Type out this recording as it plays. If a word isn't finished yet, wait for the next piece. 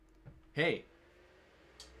Hey,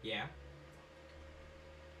 Yeah.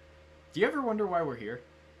 do you ever wonder why we're here?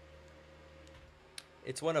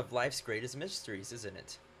 It's one of life's greatest mysteries, isn't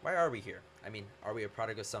it? Why are we here? I mean, are we a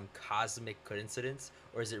product of some cosmic coincidence?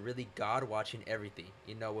 Or is it really God watching everything,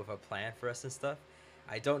 with a plan for us and stuff?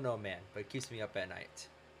 I don't know, man, but it keeps me up at night.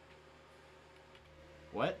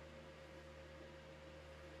 What?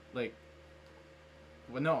 Like,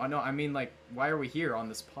 well, no, I mean, like, why are we here on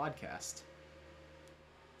this podcast?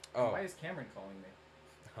 Oh, Why is Cameron calling me?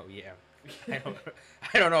 oh yeah.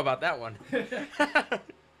 I don't know about that one.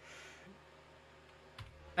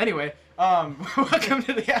 Anyway, welcome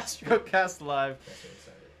to the Astrocast Live. That's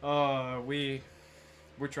what I started.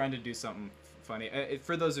 We're trying to do something funny.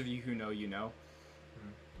 For those of you who know, you know. Hmm.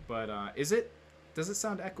 But does it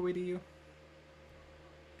sound echoey to you?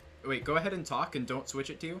 Wait, go ahead and talk and don't switch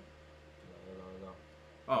it to you. No.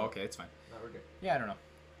 Oh, okay, it's fine. No, we're good. Yeah, I don't know.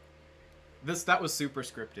 That was super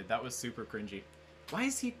scripted. That was super cringy. Why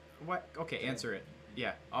is he? What? Okay, answer it.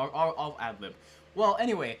 Yeah, I'll ad lib. Well,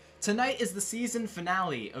 anyway, tonight is the season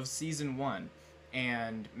finale of season 1,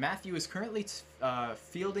 and Matthew is currently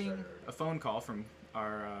fielding a phone call from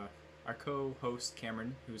our co-host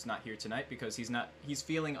Cameron, who's not here tonight because he's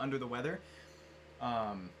feeling under the weather.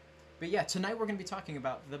 But yeah, tonight we're gonna be talking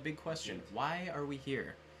about the big question: why are we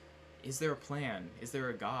here? Is there a plan? Is there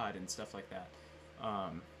a God and stuff like that?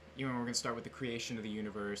 We're going to start with the creation of the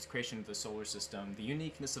universe, creation of the solar system, the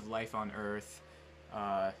uniqueness of life on Earth,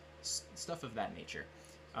 stuff of that nature.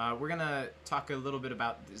 We're going to talk a little bit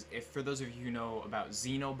about, for those of you who know about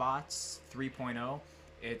Xenobots 3.0,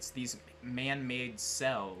 it's these man-made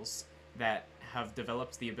cells that have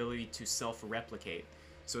developed the ability to self-replicate.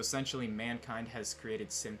 So essentially, mankind has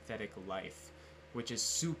created synthetic life, which is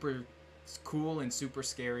super cool and super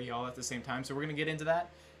scary all at the same time. So we're going to get into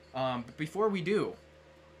that. But before we do,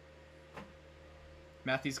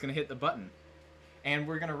 Matthew's going to hit the button. And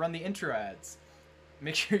we're going to run the intro ads.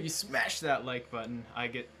 Make sure you smash that like button.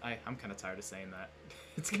 I'm kind of tired of saying that.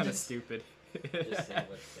 It's kind of stupid. Just say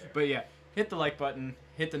what's there. But yeah, hit the like button,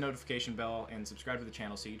 hit the notification bell, and subscribe to the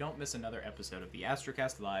channel so you don't miss another episode of the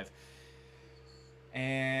Astrocast Live.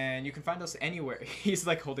 And you can find us anywhere. He's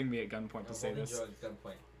like holding me at gunpoint to say this.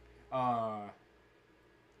 Gunpoint.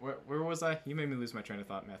 Where was I? You made me lose my train of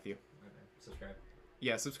thought, Matthew. Okay. Subscribe.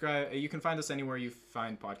 Yeah, subscribe. You can find us anywhere you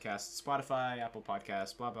find podcasts. Spotify, Apple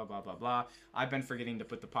Podcasts, blah, blah, blah, blah, blah. I've been forgetting to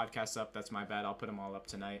put the podcasts up. That's my bad. I'll put them all up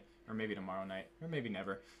tonight. Or maybe tomorrow night. Or maybe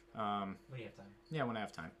never. When do you have time? Yeah, when I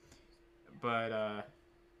have time. But,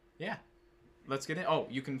 yeah. Let's get in. Oh,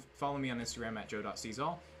 you can follow me on Instagram at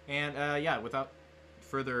joe.czall. And, yeah, without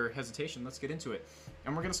further hesitation, let's get into it.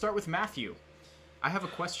 And we're going to start with Matthew. I have a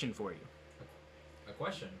question for you. A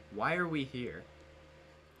question. Why are we here?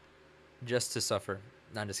 Just to suffer.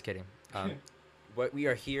 No, I'm just kidding. What we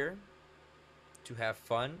are here to have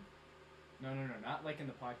fun. No, not like in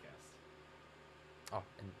the podcast. Oh,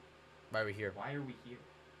 and why are we here? Why are we here?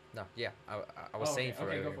 No, yeah, I was saying for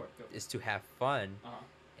okay, go earlier for it. Go. is to have fun, Uh-huh.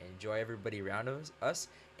 enjoy everybody around us,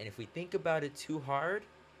 and if we think about it too hard,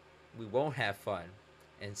 we won't have fun.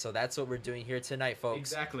 And so that's what we're doing here tonight, folks.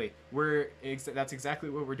 Exactly. That's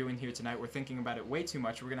exactly what we're doing here tonight. We're thinking about it way too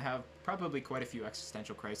much. We're going to have probably quite a few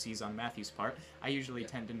existential crises on Matthew's part. I usually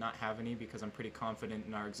tend to not have any because I'm pretty confident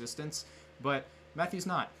in our existence, but Matthew's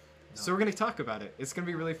not. No. So we're going to talk about it. It's going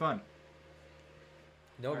to be really fun.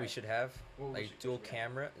 No, we Alright. should have Well, we like should- dual yeah.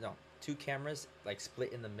 camera. No, two cameras like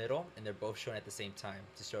split in the middle, and they're both shown at the same time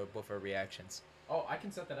to show both our reactions. Oh, I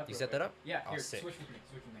can set that up. You set that up? Yeah, Oh, here, sick. switch with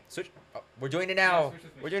me. Switch. Oh, we're doing it now. switch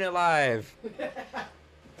with me. We're doing it live. It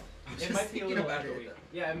might be a thinking little about it. echoey.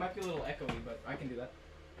 Yeah, it might be a little echoey, but I can do that.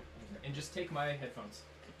 And just take my headphones.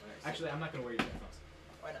 Actually, I'm not going to wear your headphones.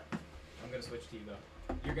 Why not? I'm going to switch to you,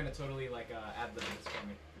 though. You're going to totally, add the this for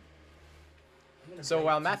me. I'm gonna So break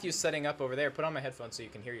while something. Matthew's setting up over there, put on my headphones so you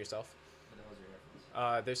can hear yourself. What the hell's your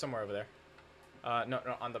reference? They're somewhere over there. No,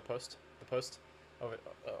 on the post. The post.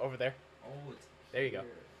 Over there. Oh, it's There you go. here.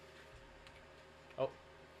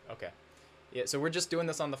 Okay. Yeah, so we're just doing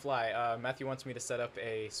this on the fly. Matthew wants me to set up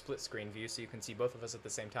a split screen view so you can see both of us at the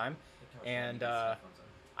same time. Look how shiny And, these headphones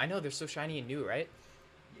are. I know they're so shiny and new, right?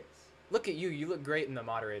 Yes. Look at you. You look great in the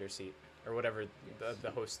moderator seat. Or whatever, Yes.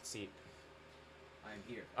 the host seat. I'm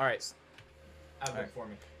here. All right. Ad lib Alright. for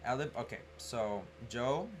me. Alib, okay, so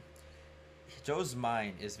Joe's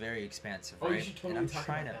mind is very expansive, Oh, right? you should totally and I'm talk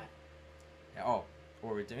trying about to. that. Oh,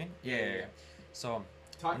 what we're doing? Yeah. So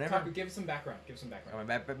Give some background.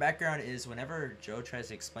 my background is whenever Joe tries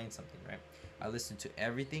to explain something, right? I listen to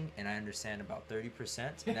everything and I understand about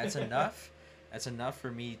 30%, and that's enough. That's enough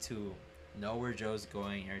for me to know where Joe's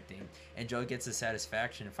going and everything. And Joe gets the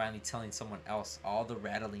satisfaction of finally telling someone else all the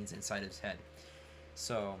rattlings inside his head.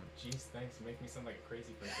 So. Jeez, thanks. You make me sound like a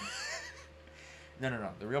crazy person. No.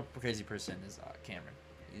 The real crazy person is Cameron.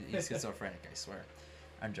 He's schizophrenic, I swear.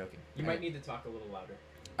 I'm joking. You might need to talk a little louder.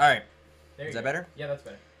 All right. Is that better? Yeah, that's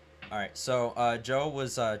better. All right. So Joe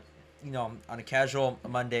was, on a casual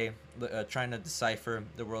Monday, trying to decipher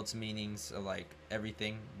the world's meanings of like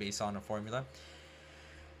everything based on a formula.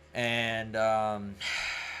 And where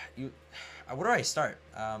do I start?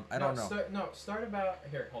 I don't know. Start about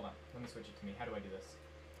here. Hold on. Let me switch it to me. How do I do this?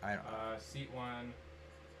 I don't know. Seat 1.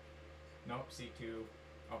 Nope. Seat 2.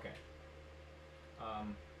 Okay.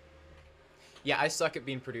 Yeah, I suck at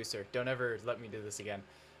being producer. Don't ever let me do this again.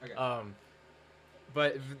 Okay.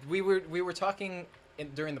 But we were talking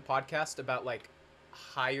during the podcast about like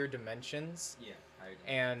higher dimensions. Yeah.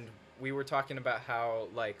 And we were talking about how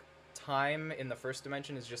like time in the first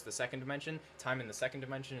dimension is just the second dimension. Time in the second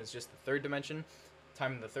dimension is just the third dimension.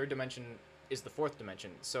 Time in the third dimension is the fourth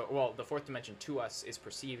dimension. So, well, the fourth dimension to us is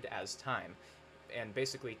perceived as time. And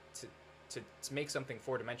basically, to make something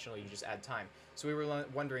four-dimensional, you just add time. So we were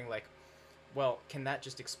wondering, like, well, can that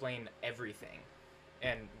just explain everything?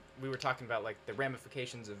 And we were talking about, like, the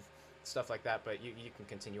ramifications of stuff like that, but you can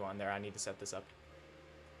continue on there. I need to set this up.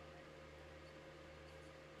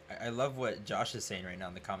 I love what Josh is saying right now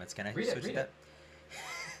in the comments. Can I read that? It.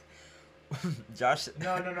 Josh.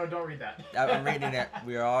 No, don't read that. I'm reading it.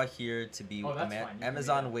 We are all here to be fine.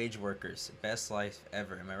 Amazon wage workers. Best life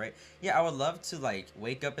ever. Am I right? Yeah, I would love to like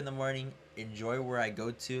wake up in the morning, enjoy where I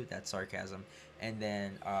go to. That's sarcasm. And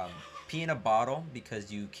then pee in a bottle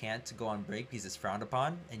because you can't go on break because it's frowned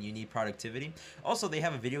upon and you need productivity. Also, they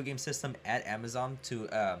have a video game system at Amazon to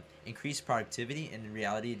increase productivity, and in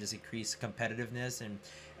reality, just increase competitiveness and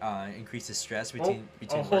increases stress between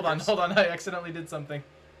hold on. I accidentally did something.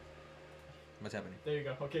 What's happening? There you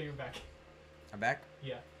go. Okay, you're back. I'm back?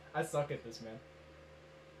 Yeah. I suck at this, man.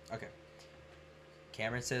 Okay.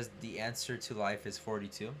 Cameron says the answer to life is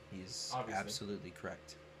 42. He's Obviously. Absolutely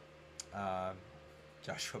correct.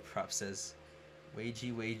 Joshua Prop says,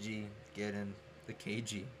 wagey, get in the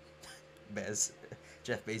KG.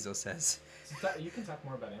 Jeff Bezos says. So you can talk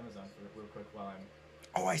more about Amazon real quick while I'm...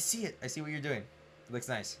 Oh, I see it. I see what you're doing. It looks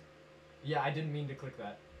nice. Yeah, I didn't mean to click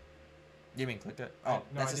that. You mean click that? Oh,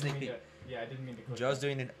 that's a sneak peek. I didn't mean to click Joe's that.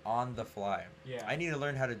 doing it on the fly. Yeah. I need to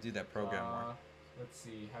learn how to do that program more. Let's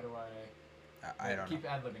see. How do I... I don't know. Keep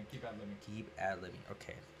ad-libbing. Keep ad-libbing.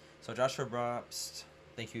 Okay. So Joshua Brobst,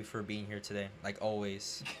 thank you for being here today. Like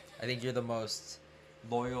always. I think you're the most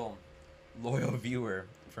loyal viewer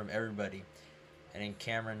from everybody. And then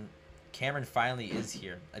Cameron finally is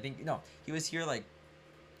here. I think, he was here like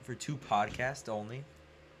for 2 podcasts only.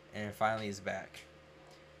 And finally is back.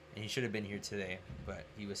 And he should have been here today, but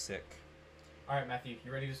he was sick. All right, Matthew,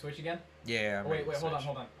 you ready to switch again? Yeah. Wait, hold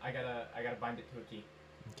on. I gotta bind it to a key.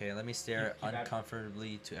 Okay, let me stare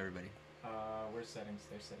uncomfortably to everybody. Where's settings?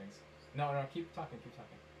 There's settings. No, keep talking.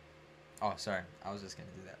 Oh, sorry. I was just gonna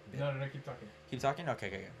do that. No, keep talking. Keep talking?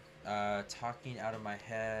 Okay. Talking out of my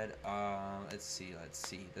head. Let's see.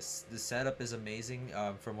 The setup is amazing.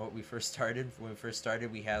 From what we first started. When we first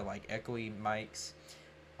started, we had like echoey mics.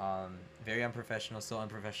 Very unprofessional. Still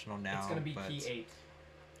unprofessional now. It's gonna be key 8.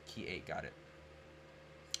 Key 8. Got it.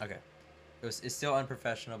 Okay. It's still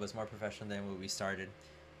unprofessional, but it's more professional than when we started.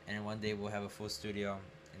 And one day we'll have a full studio.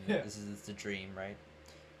 And this is the dream, right?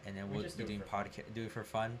 And then we'll be doing podcast. Do it for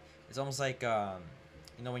fun. It's almost like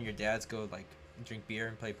when your dads go like drink beer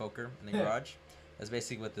and play poker in the garage. That's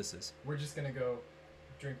basically what this is. We're just gonna go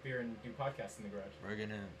drink beer and do podcasts in the garage. We're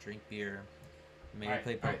gonna drink beer, maybe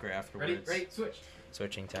play poker afterwards. Ready, switch.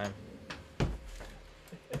 Switching time.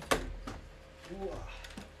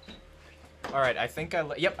 All right, I think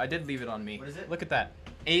I did leave it on me. What is it? Look at that.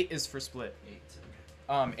 8 is for split. 8.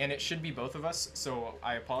 And it should be both of us, so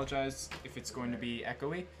I apologize if it's going to be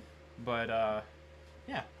echoey, but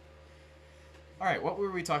yeah. All right, what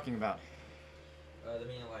were we talking about? The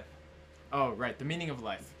meaning of life. Oh, right, the meaning of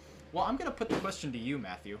life. Well, I'm gonna put the question to you,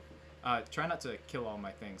 Matthew. Try not to kill all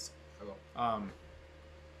my things. I will.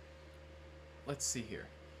 Let's see here.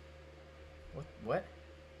 What?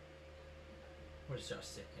 What is Josh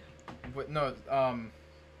saying? Yeah. What? No.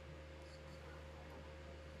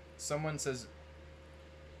 Someone says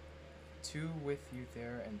 2 with you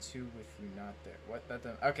there and 2 with you not there. What?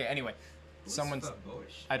 Okay. Anyway, someone's.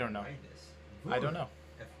 I don't know. I don't know.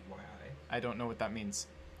 FYI. I don't know what that means.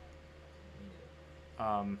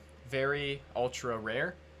 Very ultra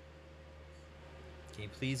rare. Can you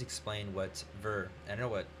please explain what VER? I know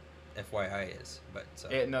what FYI is, but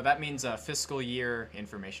No, that means fiscal year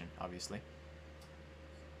information, obviously.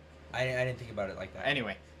 I didn't think about it like that.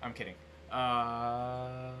 Anyway, I'm kidding.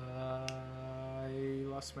 I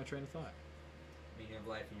lost my train of thought. Meaning of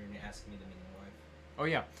life, and you're gonna ask me the meaning of life. Oh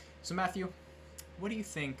yeah. So Matthew, what do you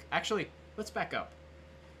think? Actually, let's back up.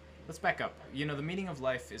 Let's back up. You know, the meaning of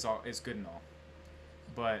life is good and all,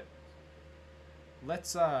 but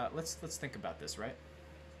let's think about this, right?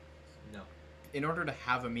 No. In order to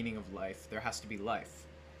have a meaning of life, there has to be life.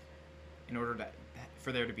 In order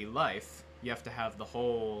for there to be life, you have to have the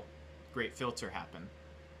whole great filter happen,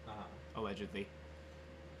 allegedly.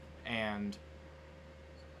 And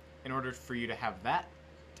in order for you to have that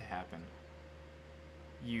to happen,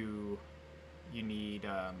 you need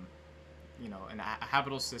a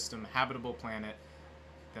habitable system, habitable planet.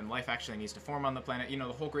 Then life actually needs to form on the planet. You know,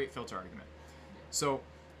 the whole great filter argument. So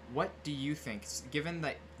what do you think, given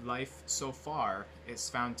that life so far is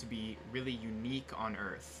found to be really unique on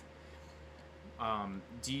Earth,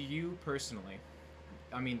 do you personally,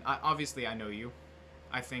 I mean, obviously I know you,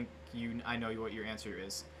 I know what your answer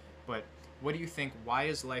is, but what do you think, why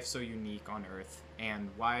is life so unique on Earth, and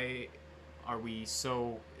why are we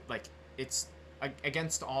so, like, it's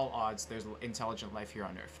against all odds there's intelligent life here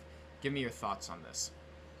on Earth? Give me your thoughts on this.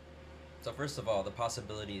 So first of all, the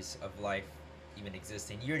possibilities of life even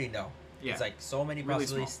existing, you already know. Yeah. It's like so many Really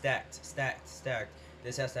possibilities small. stacked.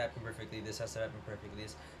 This has to happen perfectly. This has to happen perfectly.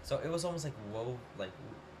 So it was almost like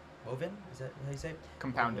woven. Is that how you say it?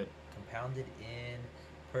 Compounded. Compounded in,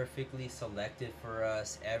 perfectly selected for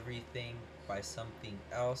us. Everything by something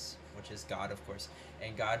else, which is God, of course.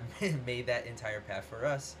 And God made that entire path for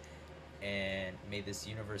us, and made this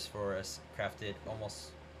universe for us, crafted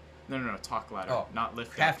almost. No, talk louder. Oh, not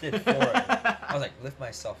lift crafted up. for us. I was like, lift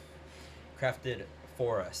myself. Crafted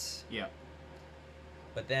for us. Yeah.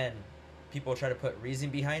 But then people try to put reason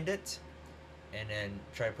behind it, and then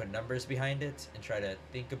try to put numbers behind it, and try to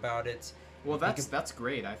think about it. Well, Think that's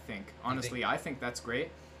great, I think. Honestly, think- I think that's great,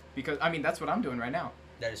 because, I mean, that's what I'm doing right now.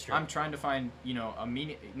 That is true. I'm trying to find, a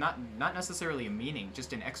meaning, not necessarily a meaning,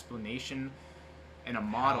 just an explanation and a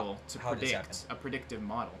model to how this predict, a predictive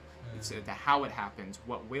model. It's Mhm. to how it happens,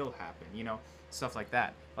 what will happen, stuff like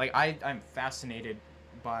that. Like, I'm fascinated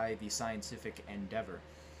by the scientific endeavor.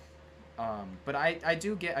 But I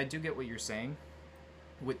do get what you're saying.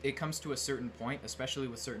 It comes to a certain point, especially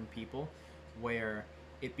with certain people, where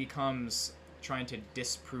it becomes trying to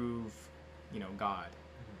disprove, God,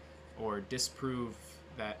 or disprove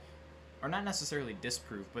that, or not necessarily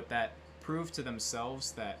disprove, but that prove to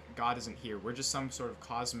themselves that God isn't here. We're just some sort of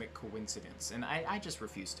cosmic coincidence, and I just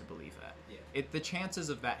refuse to believe that. Yeah. The chances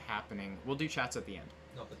of that happening. We'll do chats at the end.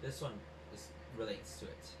 No, but this one relates to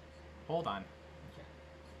it. Hold on.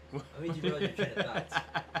 Okay. I mean, you know your train of thoughts.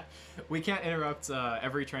 We can't interrupt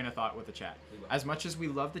every train of thought with a chat. We will. As much as we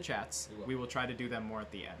love the chats, We will. we will try to do them more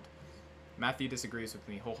at the end. Matthew disagrees with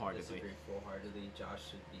me wholeheartedly. Disagree wholeheartedly. Josh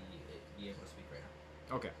should be able to speak right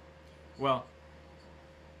now. Okay. Well,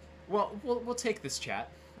 we'll take this chat.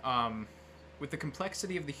 With the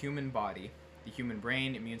complexity of the human body, the human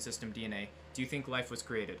brain, immune system, DNA, do you think life was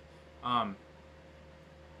created?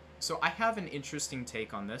 So I have an interesting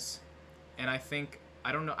take on this, and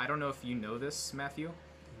I don't know if you know this, Matthew,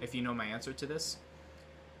 if you know my answer to this.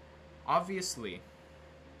 Obviously,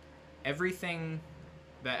 everything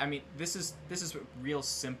this is a real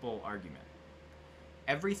simple argument.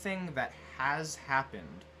 Everything that has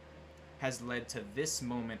happened has led to this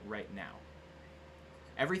moment right now.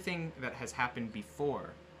 Everything that has happened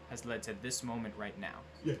before has led to this moment right now.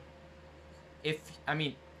 Yeah.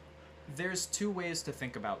 There's two ways to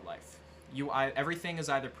think about life. Everything is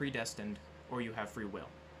either predestined or you have free will.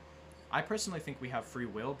 I personally think we have free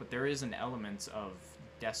will, but there is an element of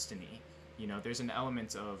destiny. There's an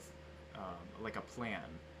element of like a plan.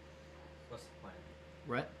 What's the plan?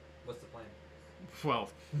 What? What's the plan? Well,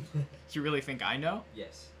 you really think I know?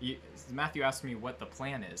 Yes. Matthew asked me what the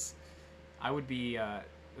plan is. I would be,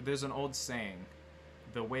 there's an old saying,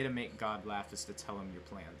 the way to make God laugh is to tell him your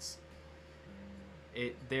plans.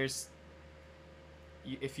 If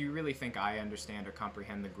you really think I understand or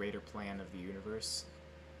comprehend the greater plan of the universe.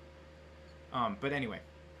 But anyway,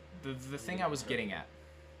 the thing I was getting at.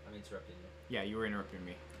 I'm interrupting you. Yeah, you were interrupting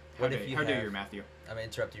me. How dare you, Matthew? I'm gonna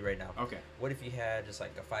interrupt you right now. Okay. What if you had just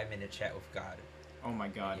like a 5-minute chat with God? Oh my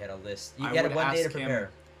God. You had a list. You I had would one day to ask him-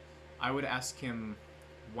 prepare. I would ask him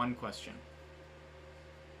one question.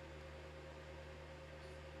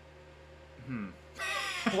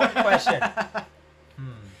 What question?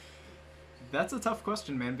 That's a tough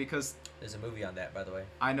question, man, because There's a movie on that, by the way.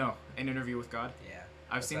 I know, An Interview with God. Yeah.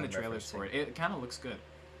 I've that's seen what the I'm trailers for referencing. it. It kind of looks good.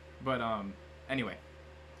 But anyway.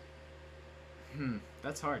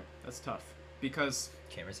 That's hard. That's tough because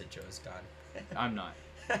Cameron said Joe is God. I'm not.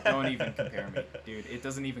 Don't even compare me, dude. It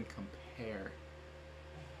doesn't even compare.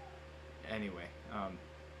 Anyway,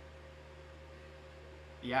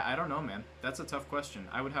 yeah, I don't know, man. That's a tough question.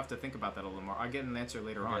 I would have to think about that a little more. I'll get an answer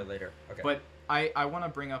later Okay, on. later. Okay. But I want to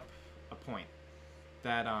bring up a point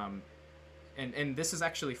that and this is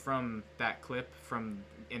actually from that clip from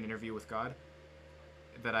an interview with God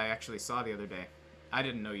that I actually saw the other day. I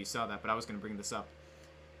didn't know you saw that, but I was going to bring this up.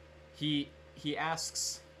 He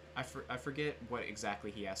asks, I forget what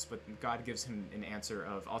exactly he asks, but God gives him an answer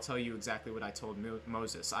of, I'll tell you exactly what I told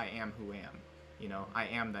Moses. I am who am. You know, I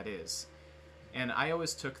am that is. And I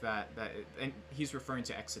always took that and he's referring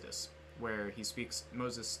to Exodus, where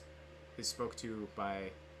Moses is spoke to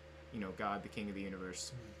by, you know, God, the King of the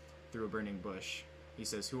universe, through a burning bush. He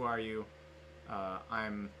says, "Who are you?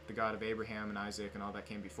 I'm the God of Abraham and Isaac and all that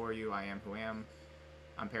came before you. I am who am."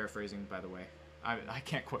 I'm paraphrasing, by the way. I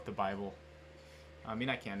can't quote the Bible. I mean,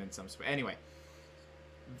 I can in some... Anyway,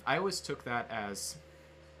 I always took that as...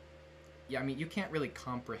 Yeah, I mean, you can't really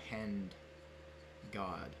comprehend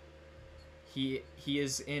God. He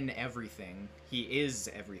is in everything. He is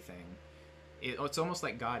everything. It's almost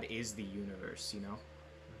like God is the universe, you know?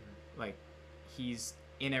 Mm-hmm. Like, he's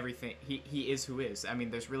in everything. He is who is. I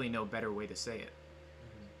mean, there's really no better way to say it.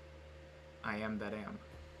 Mm-hmm. I am that am.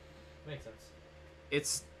 Makes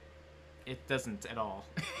sense. It doesn't at all.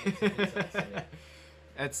 Makes sense, yeah.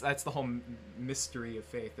 That's the whole mystery of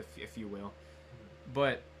faith, if you will.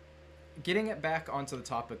 But getting it back onto the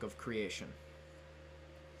topic of creation,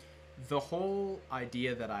 the whole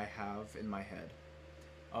idea that I have in my head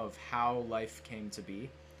of how life came to be,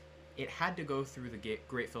 it had to go through the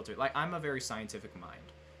great filter. Like, I'm a very scientific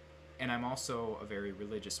mind, and I'm also a very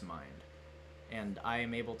religious mind, and I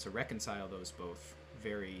am able to reconcile those both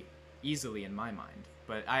very easily in my mind.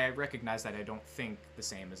 But I recognize that I don't think the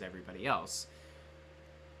same as everybody else.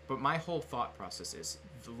 But my whole thought process is,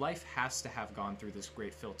 life has to have gone through this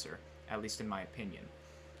great filter, at least in my opinion.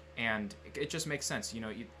 And it just makes sense, you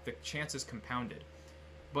know, the chance is compounded.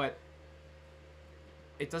 But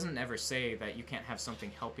it doesn't ever say that you can't have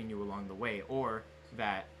something helping you along the way, or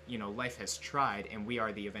that, you know, life has tried and we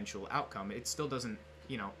are the eventual outcome. It still doesn't,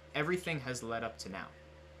 you know, everything has led up to now.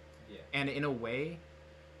 Yeah. And in a way,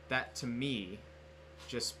 that to me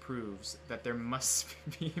just proves that there must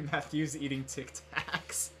be Matthews eating Tic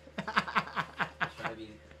Tacs. Try to be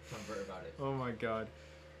convert about it. Oh my god.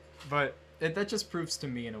 But that just proves to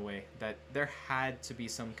me in a way that there had to be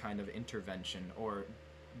some kind of intervention or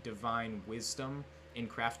divine wisdom in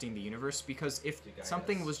crafting the universe, because if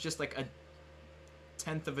something was just like a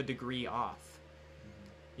 10th of a degree off,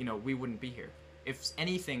 you know, we wouldn't be here. If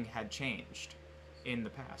anything had changed in the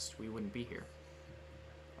past, we wouldn't be here.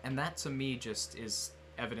 And that to me just is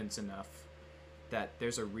evidence enough that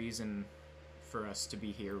there's a reason for us to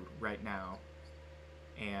be here right now.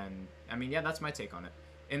 And I mean, yeah, that's my take on it.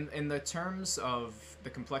 In the terms of the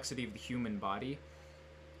complexity of the human body,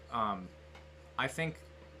 I think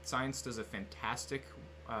science does a fantastic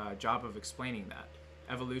job of explaining that.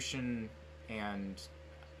 Evolution, and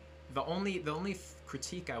the only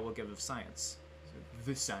critique I will give of science,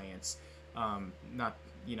 not,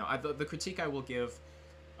 you know, the critique I will give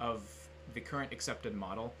of the current accepted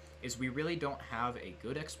model is we really don't have a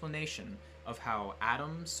good explanation of how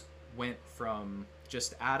atoms went from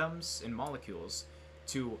just atoms and molecules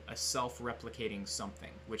to a self-replicating something,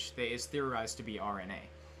 which is theorized to be RNA.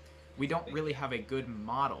 We don't really have a good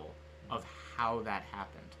model of how that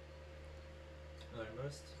happened.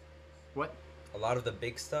 What? A lot of the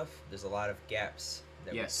big stuff, there's a lot of gaps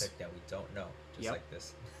that Yes. we took that we don't know, just Yep. like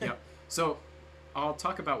this. Yep. So I'll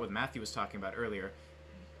talk about what Matthew was talking about earlier.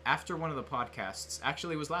 After one of the podcasts,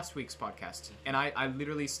 actually it was last week's podcast, and I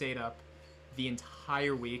literally stayed up the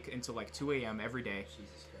entire week until like 2 a.m. every day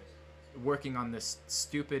Jesus Christ. working on this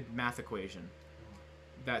stupid math equation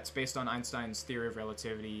that's based on Einstein's theory of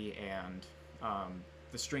relativity and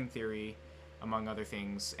the string theory, among other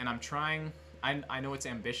things. And I'm trying, I know it's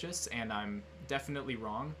ambitious, and I'm definitely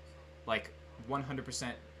wrong, like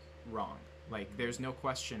 100% wrong. Like, there's no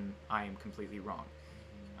question I am completely wrong.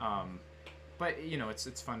 But, you know,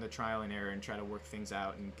 it's fun to trial and error and try to work things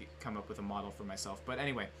out and come up with a model for myself. But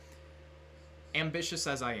anyway, ambitious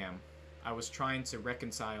as I am, I was trying to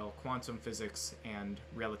reconcile quantum physics and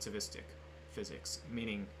relativistic physics,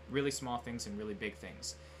 meaning really small things and really big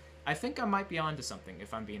things. I think I might be onto something,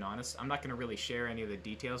 if I'm being honest. I'm not going to really share any of the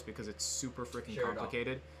details because it's super freaking Share it all.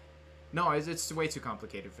 complicated. No, it's way too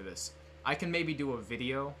complicated for this. I can maybe do a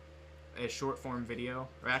video, a short form video,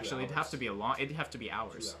 or actually it'd have hours. to be it'd have to be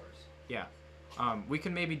hours. 2 hours. Yeah. We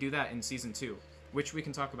can maybe do that in season 2, which we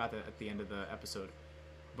can talk about that at the end of the episode.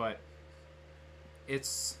 But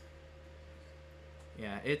it's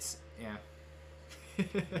Yeah, it's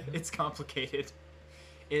complicated.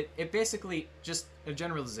 It basically just a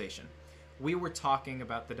generalization. We were talking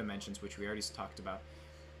about the dimensions, which we already talked about,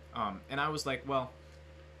 and I was like, well,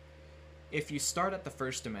 if you start at the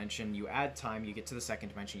first dimension, you add time, you get to the second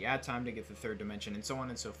dimension, you add time to get to the third dimension, and so on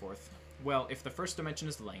and so forth. Well, if the first dimension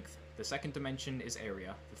is length, the second dimension is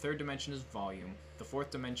area, the third dimension is volume, the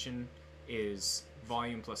fourth dimension is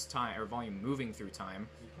volume plus time, or volume moving through time,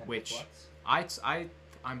 which I'm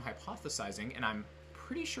hypothesizing, and I'm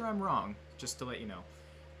pretty sure I'm wrong, just to let you know.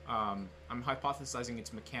 I'm hypothesizing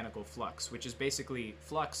it's mechanical flux, which is basically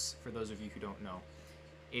flux, for those of you who don't know,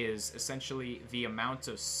 is essentially the amount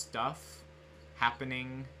of stuff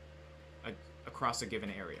happening across a given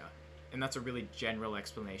area. And that's a really general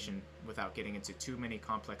explanation without getting into too many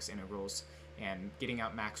complex integrals and getting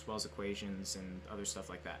out Maxwell's equations and other stuff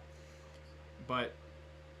like that. But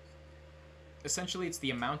essentially it's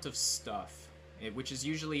the amount of stuff, which is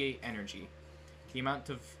usually energy, the amount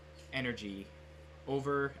of energy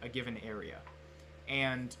over a given area.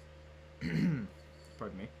 And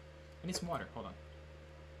pardon me, I need some water, hold on.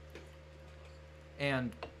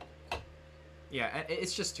 And yeah,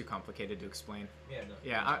 it's just too complicated to explain. Yeah, no.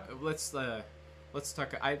 Yeah, let's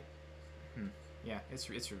talk. Yeah,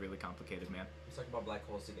 it's really complicated, man. Let's talk about black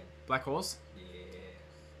holes again. Black holes? Yeah.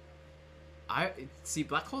 I see.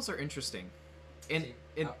 Black holes are interesting, and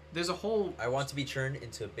See, there's a whole. I want to be turned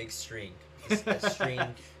into a big string. Just a string.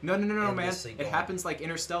 No, man. endlessly It going. happens like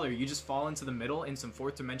Interstellar. You just fall into the middle, and some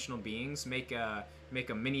fourth dimensional beings make a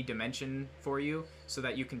mini dimension for you, so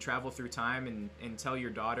that you can travel through time and tell your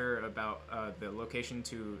daughter about the location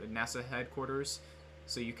to NASA headquarters,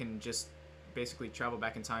 so you can just basically travel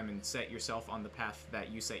back in time and set yourself on the path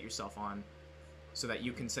that you set yourself on, so that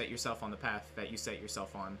you can set yourself on the path that you set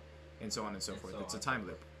yourself on, and so on and so forth. It's a time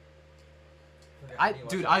loop.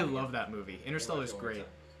 I love that movie. Interstellar is great.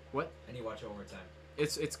 What? I need to watch it one more time.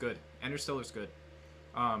 It's good. Interstellar's good.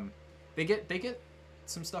 They get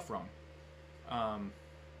some stuff wrong.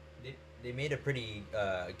 They made a pretty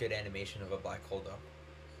good animation of a black hole, though.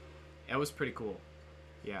 It was pretty cool.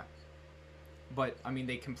 Yeah. But I mean,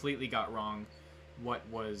 they completely got wrong what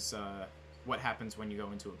happens when you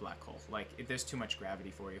go into a black hole. Like, there's too much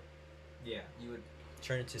gravity for you. Yeah, you would.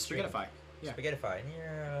 Turn into string. Spaghettify. Yeah. Spaghettify.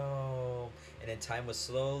 And then time would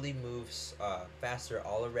slowly move faster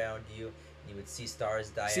all around you. And you would see stars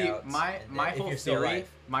die See, out. my and then if whole you're still theory,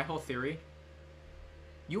 alive- my whole theory,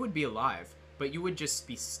 you would be alive, but you would just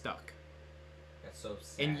be stuck. That's so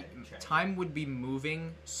sad. And tragic. time would be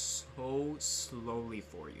moving so slowly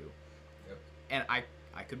for you. Yep. And I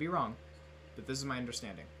could be wrong, but this is my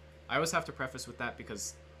understanding. I always have to preface with that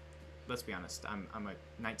because, let's be honest, I'm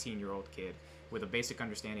a 19-year-old kid with a basic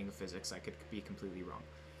understanding of physics. I could be completely wrong.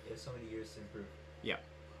 You have so many years to improve. Yeah,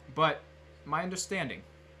 but my understanding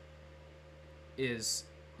is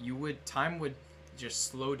time would just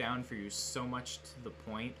slow down for you so much to the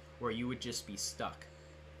point where you would just be stuck.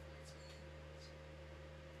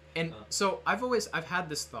 And so I've had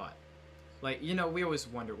this thought, like, you know, we always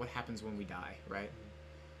wonder what happens when we die, right?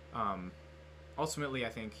 Ultimately, I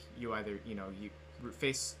think you either, you know, you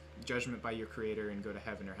face judgment by your creator and go to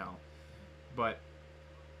heaven or hell. But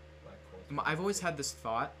Black holes. I've always had this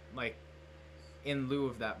thought, like, in lieu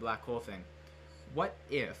of that black hole thing. What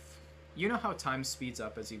if, you know how time speeds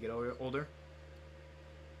up as you get older?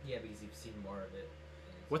 Yeah, because you've seen more of it.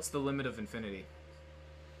 What's the limit of infinity?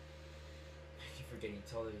 I keep forgetting. You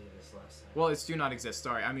told me this last time. Well, it's do not exist.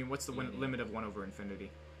 Sorry. I mean, what's the Infinity. limit of 1 over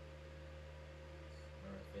infinity?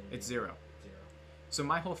 Or infinity. It's 0. 0. So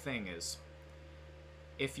my whole thing is,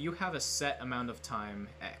 if you have a set amount of time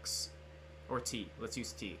x, or t, let's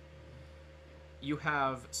use t, you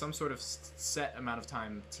have some sort of set amount of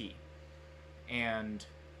time t, and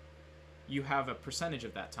you have a percentage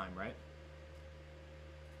of that time, right?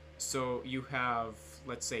 So you have,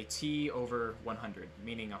 let's say, t over 100,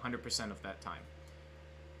 meaning 100% of that time.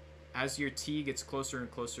 As your t gets closer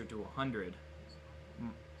and closer to 100,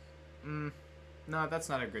 no, that's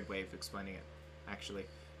not a good way of explaining it, actually.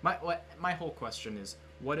 My whole question is,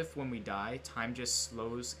 what if when we die, time just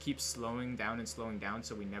keeps slowing down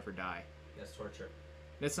so we never die? That's torture.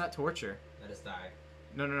 That's not torture. Let us die.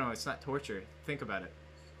 No, it's not torture. Think about it.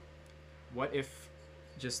 What if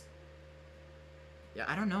just... Yeah,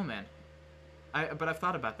 I don't know, man. But I've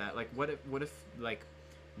thought about that. Like, what if, like,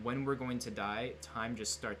 when we're going to die, time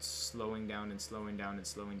just starts slowing down and slowing down and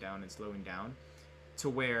slowing down and slowing down to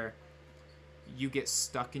where you get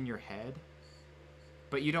stuck in your head,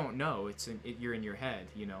 but you don't know you're in your head,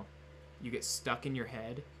 you know? You get stuck in your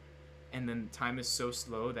head, and then time is so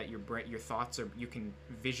slow that your thoughts you can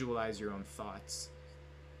visualize your own thoughts.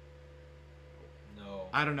 No.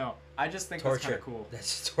 I don't know. I just think that's kind Torture. of cool.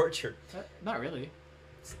 That's torture. Not really.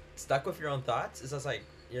 Stuck with your own thoughts? It's just like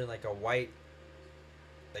you're in like a white.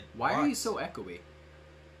 Like. Why are you box. so echoey?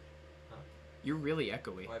 Huh? You're really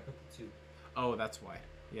echoey. Why I put the two? Oh, that's why.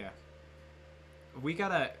 Yeah. We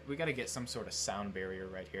gotta get some sort of sound barrier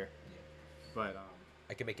right here. Yeah. But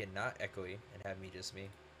I can make it not echoey and have me just me.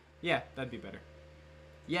 yeah, that'd be better.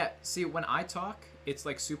 Yeah. See, when I talk, it's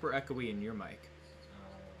like super echoey in your mic.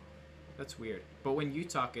 That's weird. But when you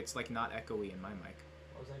talk, it's like not echoey in my mic.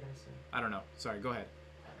 What was I gonna say? I don't know. Sorry. Go ahead.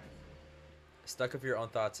 Stuck with your own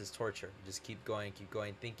thoughts is torture. You just keep going, keep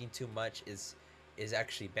going. Thinking too much is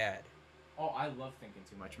actually bad. Oh, I love thinking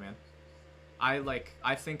too much, man.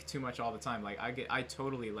 I think too much all the time. Like I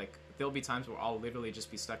totally like. There'll be times where I'll literally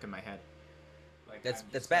just be stuck in my head. Like That's I'm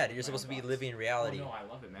just that's stuck bad. with You're my supposed own to be thoughts. living in reality. Oh, no, I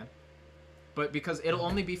love it, man. But because it'll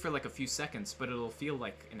only be for like a few seconds, but it'll feel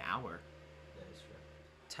like an hour. That is true.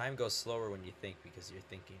 Time goes slower when you think because you're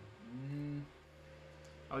thinking.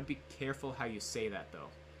 I would be careful how you say that though,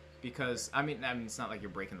 because I mean it's not like you're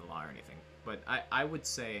breaking the law or anything, but I would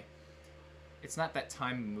say it's not that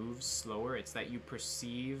time moves slower, it's that you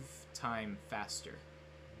perceive time faster.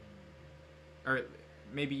 Or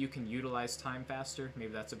maybe you can utilize time faster.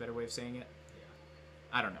 Maybe that's a better way of saying it.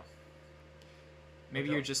 Yeah. I don't know. Maybe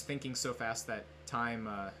Okay. you're just thinking so fast that time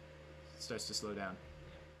starts to slow down.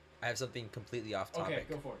 I have something completely off topic. Okay,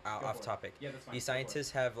 go for it. Go Off for it. topic. Yeah, that's fine. These Go for it.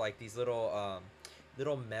 scientists have like these little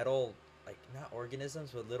metal, like not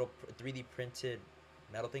organisms, but little 3D printed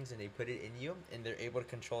metal things, and they put it in you, and they're able to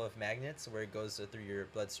control if magnets where it goes through your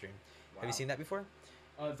bloodstream. Have Wow. you seen that before?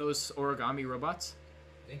 Those origami robots?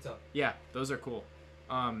 I think so. Yeah, those are cool.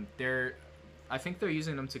 I think they're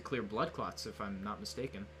using them to clear blood clots, if I'm not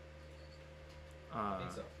mistaken. I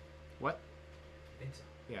think so. What? I think so.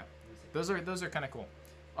 Yeah. Let me see. Those are kind of cool.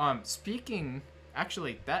 Speaking,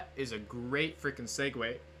 actually, that is a great freaking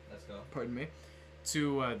segue. Let's go. Pardon me.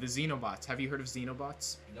 To the Xenobots. Have you heard of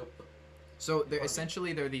Xenobots? Nope. So they're Pardon me.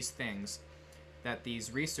 essentially they're these things that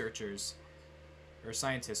these researchers or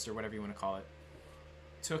scientists or whatever you want to call it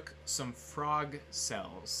took some frog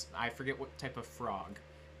cells. I forget what type of frog,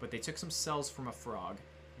 but they took some cells from a frog.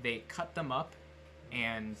 They cut them up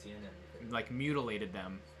and CNN. like mutilated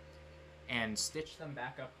them and stitched them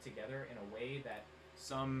back up together in a way that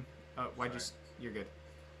some you're good.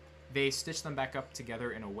 They stitched them back up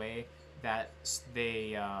together in a way that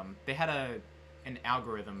they had an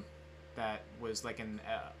algorithm that was like an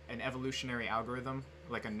evolutionary algorithm,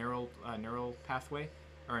 like a neural pathway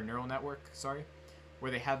or a neural network, sorry,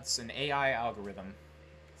 where they had an AI algorithm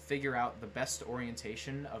figure out the best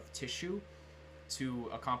orientation of tissue to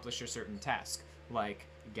accomplish a certain task, like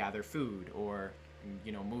gather food or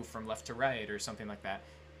move from left to right or something like that.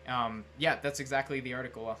 Yeah, that's exactly the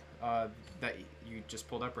article that you just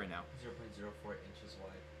pulled up right now. 0.04 inches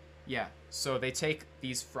wide. Yeah, so they take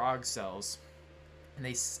these frog cells and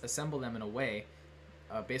they assemble them in a way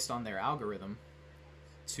based on their algorithm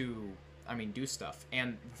to, do stuff.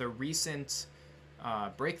 And the recent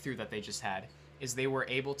breakthrough that they just had is they were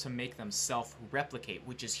able to make them self-replicate,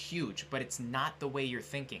 which is huge, but it's not the way you're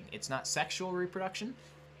thinking. It's not sexual reproduction,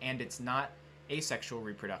 and it's not asexual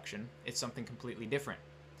reproduction. It's something completely different.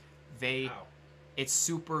 Wow. It's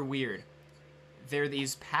super weird. They're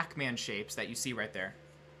these Pac-Man shapes that you see right there.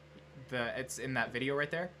 It's in that video right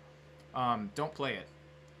there. Don't play it,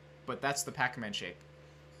 but that's the Pac-Man shape.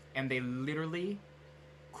 And they literally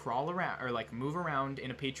crawl around or like move around in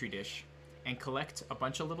a petri dish and collect a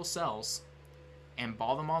bunch of little cells and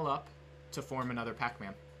ball them all up to form another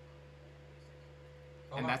Pac-Man.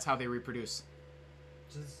 Oh, And wow. that's how they reproduce.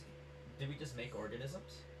 Did we just make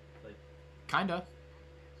organisms? Like, Kinda.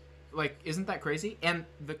 Like, isn't that crazy? And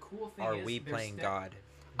the cool thing Are is we their playing step- God?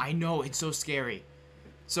 I know, it's so scary.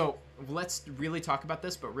 So let's really talk about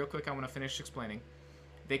this, but real quick, I want to finish explaining.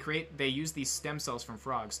 They use these stem cells from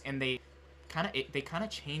frogs, and they kind of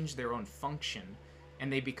change their own function,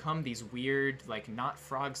 and they become these weird, like, not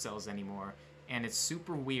frog cells anymore, and it's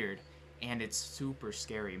super weird, and it's super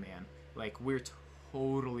scary, man. Like, we're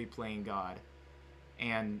totally playing God.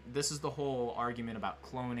 And this is the whole argument about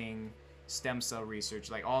cloning, stem cell research,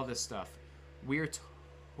 like all this stuff. We're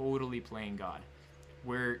totally playing God.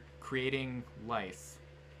 We're creating life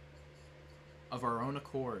of our own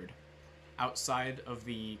accord outside of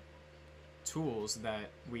the tools that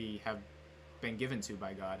we have been given to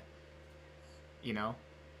by God. Yeah.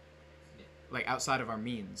 Like outside of our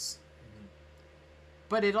means.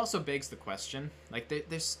 But it also begs the question, like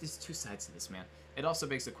there's two sides to this, man. It also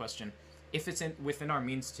begs the question, if it's within our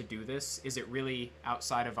means to do this, is it really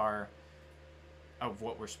outside of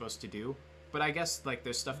what we're supposed to do? But I guess like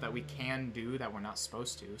there's stuff that we can do that we're not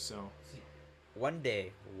supposed to, so see, one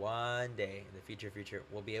day in the future,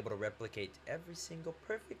 we'll be able to replicate every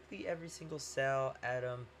single cell,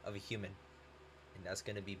 atom of a human, and that's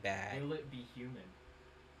gonna be bad. Will it be human?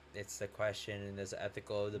 It's the question, and there's an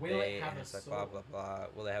ethical Will it debate, have and a it's like blah soul? blah blah.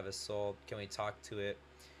 Will it have a soul? Can we talk to it?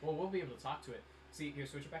 Well, we'll be able to talk to it. See, here,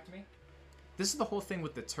 switch it back to me. This is the whole thing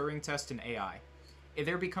with the Turing test and AI.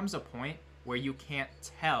 There becomes a point where you can't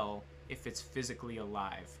tell if it's physically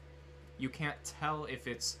alive. You can't tell if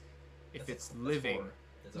it's living. Horror.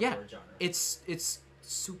 That's a Yeah, horror genre. it's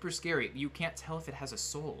super scary. You can't tell if it has a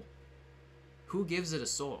soul. Who gives it a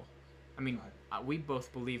soul? I mean, we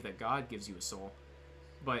both believe that God gives you a soul,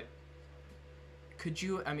 but could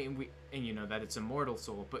you? I mean, and you know that it's a mortal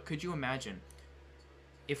soul, but could you imagine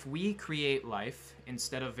if we create life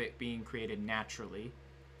instead of it being created naturally?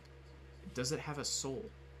 Does it have a soul?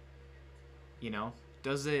 You know,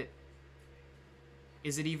 does it?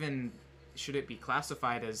 Is it even? Should it be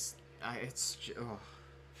classified as? Oh,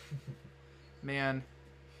 man.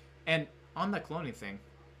 And on the cloning thing,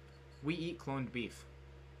 we eat cloned beef.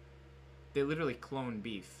 They literally clone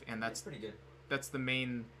beef, and That's pretty good. that's the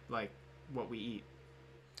main like what we eat.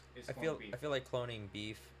 I feel like cloning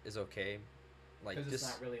beef is okay. Like because this,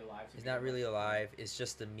 it's not really alive. it's not really alive. It's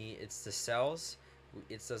just the meat. It's the cells.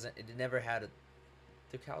 It doesn't. It never had.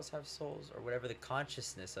 Do cows have souls or whatever? The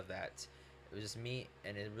consciousness of that. It was just meat,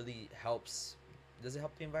 and it really helps. Does it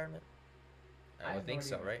help the environment? I I have would no think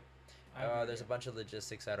so, idea. right? I have no There's a idea. bunch of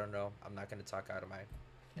logistics. I don't know. I'm not gonna talk out of my.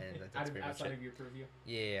 And that's pretty much outside it. of your purview.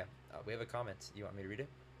 Yeah. We have a comment. You want me to read it?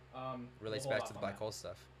 Relates we'll hold back to off the on black hole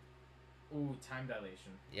stuff. that. Ooh, time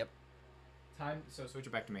dilation. Yep. So switch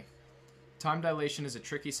it back to me. Time dilation is a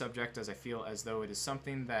tricky subject as I feel as though it is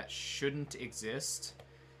something that shouldn't exist.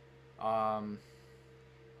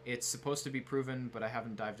 It's supposed to be proven, but I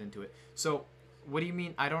haven't dived into it. So, what do you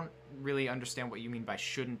mean? I don't really understand what you mean by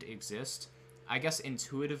shouldn't exist. I guess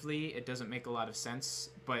intuitively it doesn't make a lot of sense,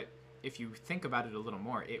 but if you think about it a little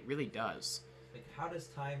more, it really does. Like, how does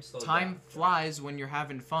time slow Time down? flies when you're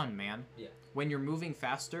having fun, man. Yeah. When you're moving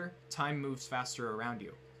faster, time moves faster around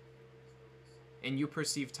you. And you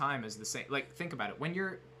perceive time as the same. Like, think about it. When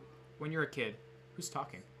you're a kid, who's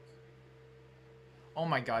talking? Oh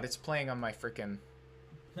my god, it's playing on my freaking.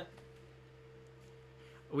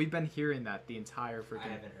 We've been hearing that the entire I freaking.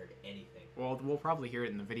 haven't heard anything. Well, we'll probably hear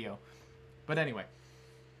it in the video. But anyway,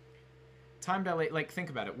 time dilate. Like, think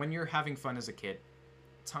about it. When you're having fun as a kid,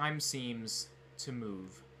 time seems to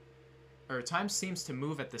move, or time seems to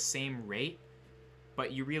move at the same rate.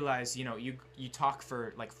 But you realize, you know, you talk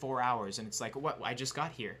for like 4 hours, and it's like, what? I just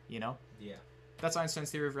got here, you know. Yeah. That's Einstein's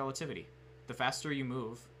theory of relativity. The faster you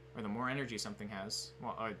move, or the more energy something has.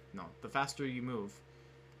 Well, no, the faster you move,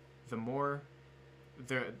 the more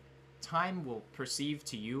the time will perceive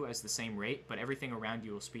to you as the same rate, but everything around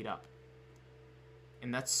you will speed up.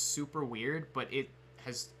 And that's super weird, but it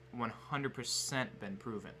has 100% been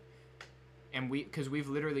proven. And because we've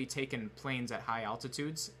literally taken planes at high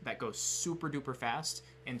altitudes that go super duper fast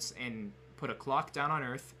and put a clock down on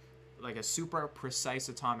Earth, like a super precise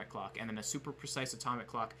atomic clock, and then a super precise atomic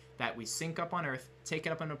clock that we sync up on Earth, take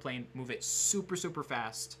it up on a plane, move it super super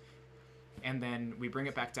fast, and then we bring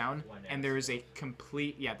it back down, and there is a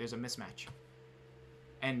complete there's a mismatch.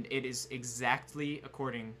 And it is exactly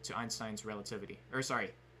according to Einstein's relativity, or sorry,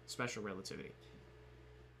 special relativity.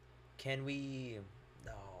 Can we?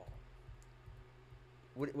 No.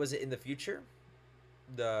 Was it in the future?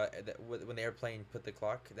 When the airplane put the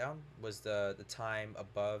clock down, was the time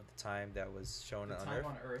above the time that was shown The on time Earth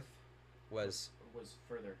on Earth was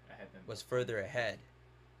further ahead than further ahead,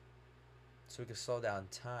 so we could slow down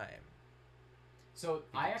time. So You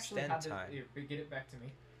I can actually extend had time. to get it back to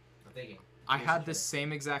me. I'm thinking. I Yes, had you this should.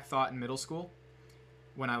 same exact thought in middle school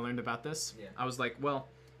when I learned about this. Yeah. I was like, well,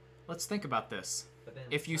 let's think about this. But then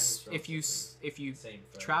If you time is if you same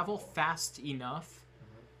for travel people. fast enough,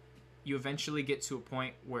 Mhm. you eventually get to a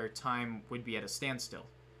point where time would be at a standstill.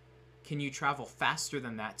 Can you travel faster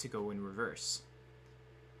than that to go in reverse?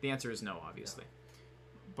 The answer is no, obviously.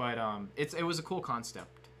 But it was a cool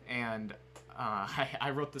concept, and I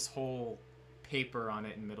wrote this whole paper on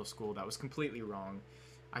it in middle school that was completely wrong.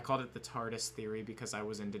 I called it the TARDIS theory because I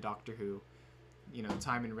was into Doctor Who, you know,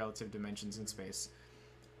 time and relative dimensions in space.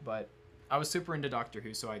 But I was super into Doctor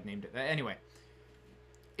Who, so I named it. Anyway,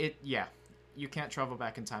 you can't travel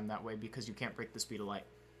back in time that way because you can't break the speed of light.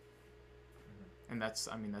 And that's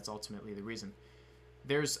ultimately the reason.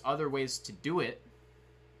 There's other ways to do it.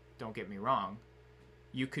 Don't get me wrong.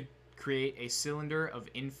 You could create a cylinder of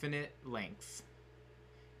infinite length,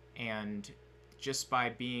 and just by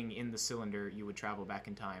being in the cylinder, you would travel back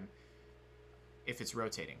in time if it's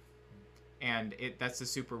rotating. And that's a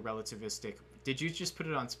super relativistic Did you just put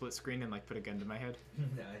it on split screen and like put a gun to my head?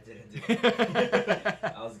 No, I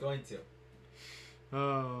didn't. I was going to.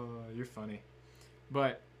 Oh, you're funny.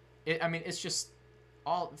 But it's just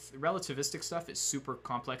all relativistic stuff is super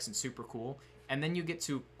complex and super cool. And then you get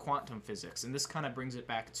to quantum physics, and this kind of brings it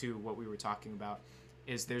back to what we were talking about,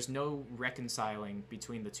 is there's no reconciling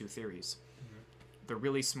between the two theories. The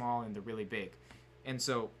really small and the really big. And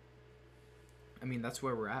so, I mean, that's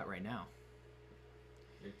where we're at right now.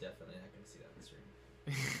 You're definitely not going to see that on the stream.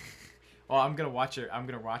 Well, I'm going to watch it. I'm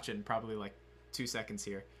going to watch it in probably like 2 seconds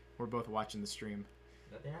here. We're both watching the stream.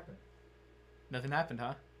 Nothing happened. Nothing happened,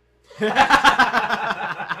 huh?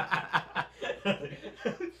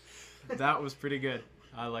 That was pretty good.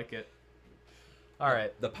 I like it. All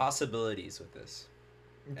right. The possibilities with this.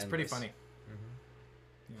 It's pretty Endless. funny.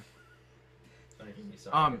 It's funny when you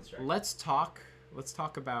saw it, it's right. Let's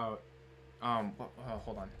talk about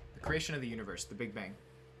hold on. The creation of the universe, the Big Bang.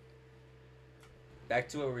 Back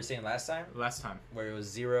to what we were saying last time, Last time. where it was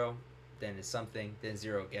 0, then it's something, then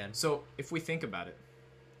 0 again. So, if we think about it,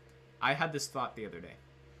 I had this thought the other day.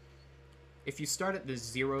 If you start at the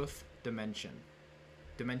 0th dimension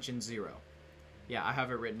 0. Yeah, I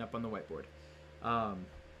have it written up on the whiteboard.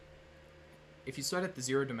 If you start at the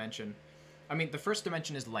 0 dimension, I mean, the first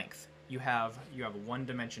dimension is length. You have 1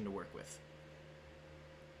 dimension to work with.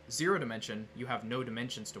 0 dimension, you have no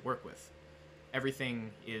dimensions to work with.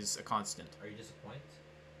 Everything is a constant. Are you disappointed?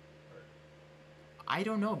 Or... I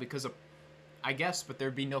don't know, because I guess, but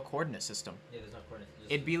there'd be no coordinate system. Yeah, there's no coordinates.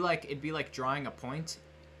 It'd be like drawing a point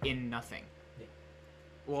in nothing. Yeah.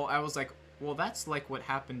 Well, I was like, well, that's like what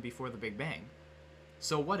happened before the Big Bang.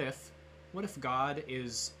 So what if God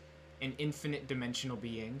is an infinite dimensional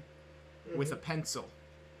being with a pencil,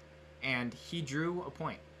 and he drew a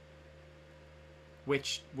point,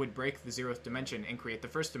 which would break the 0th dimension and create the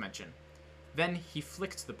first dimension. Then he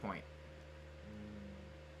flicked the point,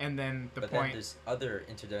 and then the But point. then there's other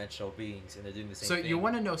interdimensional beings, and they're doing the same So thing. you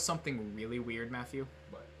want to know something really weird, Matthew?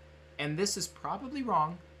 What? And this is probably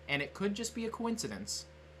wrong, and it could just be a coincidence.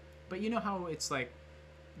 But you know how it's like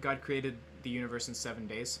God created the universe in 7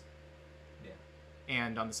 days? Yeah.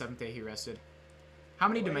 And on the 7th day he rested. How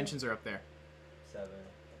many Wait. dimensions are up there? 7.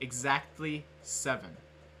 Exactly 7.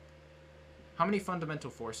 How many fundamental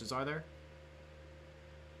forces are there?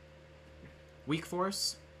 Weak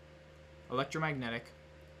force, electromagnetic,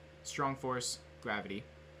 strong force, gravity.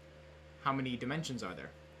 How many dimensions are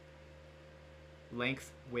there?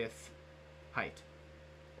 Length, width, height.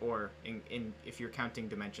 Or, in if you're counting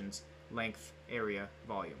dimensions, length, area,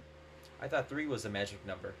 volume. I thought 3 was the magic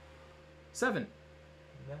number. 7.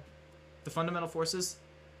 Yeah. The fundamental forces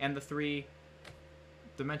and the 3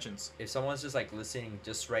 dimensions. If someone's just like listening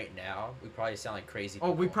just right now, we probably sound like crazy Oh,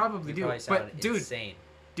 people. we probably We do. probably sound But, dude, insane.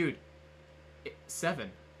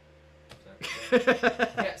 7.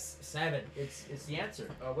 Yes, 7. It's the answer.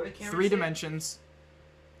 What did Cameron 3 say? dimensions.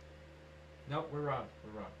 Nope, we're wrong.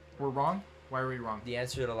 We're wrong? Why are we wrong? The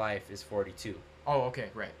answer to life is 42. Oh, okay,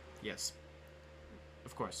 right. Yes.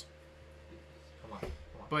 Of course. Come on.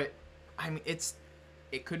 But, I mean,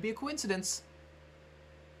 it could be a coincidence.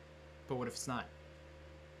 But what if it's not?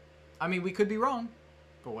 I mean, we could be wrong.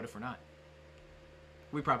 But what if we're not?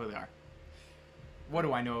 We probably are. What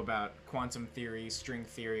do I know about quantum theory, string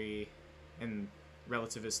theory, and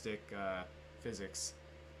relativistic physics?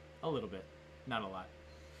 A little bit. Not a lot.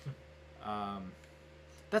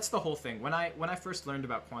 That's the whole thing. When I first learned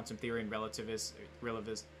about quantum theory and You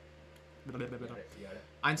got it.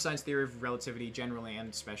 Einstein's theory of relativity, generally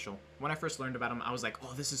and special. When I first learned about them, I was like,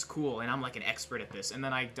 oh, this is cool, and I'm like an expert at this. And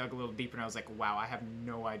then I dug a little deeper, and I was like, wow, I have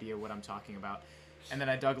no idea what I'm talking about. And then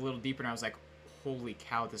I dug a little deeper, and I was like, holy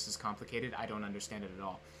cow, this is complicated. I don't understand it at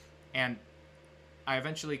all. And I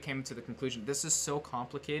eventually came to the conclusion, this is so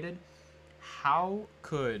complicated. How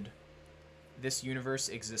could this universe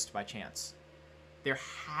exist by chance? There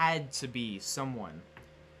had to be someone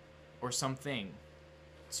or something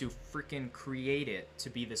to freaking create it to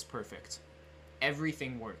be this perfect.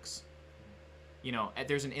 Everything works. You know,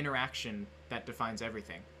 there's an interaction that defines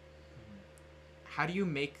everything. How do you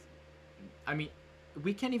make... I mean,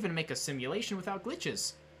 we can't even make a simulation without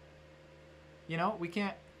glitches. You know, we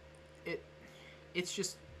can't... It's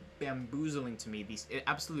just bamboozling to me, the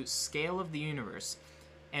absolute scale of the universe.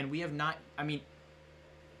 And we have not... I mean,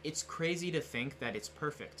 it's crazy to think that it's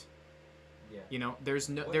perfect. Yeah. You know, there's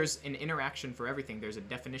an interaction for everything. There's a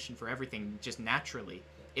definition for everything just naturally.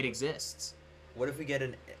 It exists. What if we get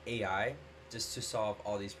an AI just to solve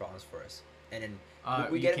all these problems for us? And then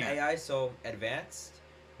we you get an can't. AI so advanced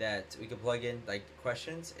that we can plug in like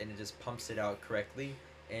questions and it just pumps it out correctly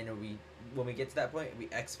and when we get to that point, we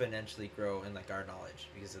exponentially grow in like our knowledge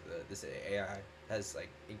because of this AI has like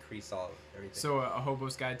increased all everything. So a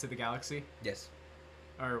hobo's guide to the galaxy, yes,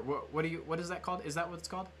 or what is that called? Is that what it's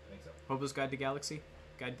called? I think so. Hobo's Guide to Galaxy,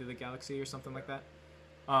 Guide to the Galaxy, or something like that.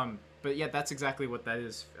 But yeah, that's exactly what that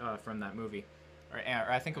is from that movie, or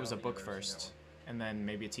I think it was a don't think book I've ever seen first, and then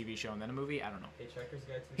maybe a TV show, and then a movie. I don't know. Hitchhiker's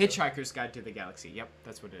Guide to the Galaxy? Hitchhiker's Guide to the Galaxy. Yep,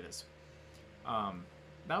 that's what it is.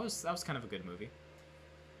 That was kind of a good movie.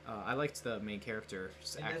 I liked the main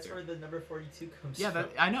character's And actor. that's where the number 42 comes Yeah, from.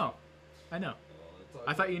 that I know. Oh, it's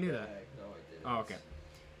I thought you knew that. No, I didn't. Oh, okay.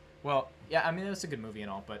 Well, yeah, I mean, it was a good movie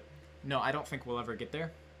and all, but no, I don't think we'll ever get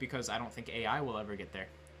there because I don't think AI will ever get there.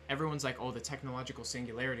 Everyone's like, oh, the technological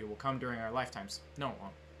singularity will come during our lifetimes. No, it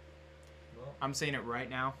won't. Well, I'm saying it right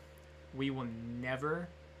now. We will never,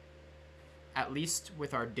 at least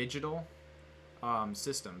with our digital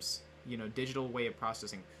systems, digital way of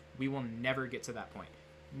processing, we will never get to that point.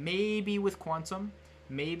 Maybe with quantum,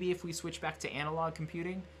 maybe if we switch back to analog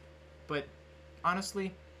computing, but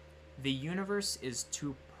honestly, the universe is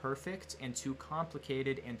too perfect and too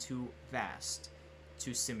complicated and too vast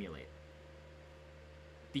to simulate.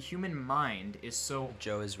 The human mind is so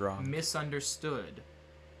Joe is wrong. misunderstood.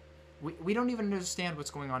 We don't even understand what's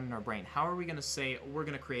going on in our brain. How are we going to say we're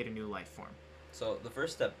going to create a new life form? So the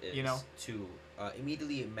first step is to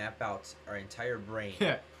immediately map out our entire brain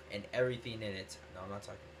Yeah. and everything in it. No, I'm not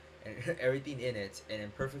talking. And everything in it, and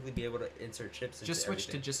then perfectly be able to insert chips into Just switch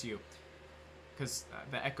everything. to just you. Because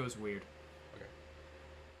the echo's weird.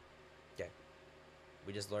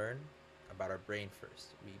 We just learn about our brain first.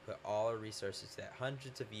 We put all our resources to that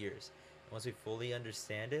hundreds of years. And once we fully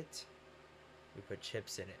understand it, we put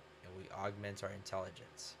chips in it and we augment our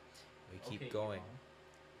intelligence. We keep going.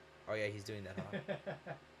 Oh yeah, he's doing that,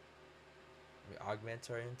 huh? We augment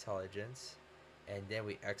our intelligence, and then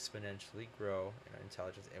we exponentially grow in our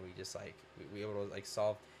intelligence, and we just like we able to like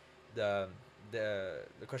solve the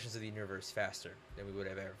questions of the universe faster than we would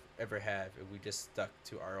have ever have if we just stuck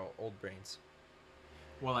to our old brains.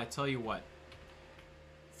 Well, I tell you what.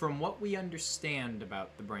 From what we understand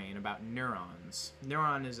about the brain, about neurons,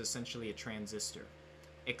 neuron is essentially a transistor.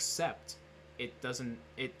 Except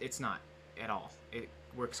it's not at all. It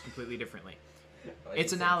works completely differently. Like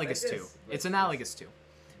It's you said, analogous like to. this, It's like analogous to.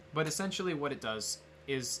 But essentially what it does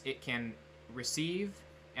is it can receive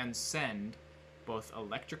and send both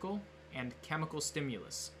electrical and chemical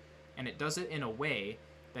stimulus. And it does it in a way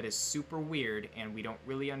that is super weird, and we don't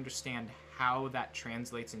really understand how that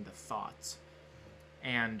translates into thoughts.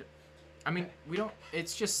 And I mean, we don't.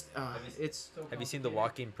 It's just. It's. so Have you seen the complicated.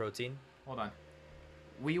 walking protein? Hold on.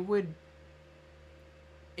 We would.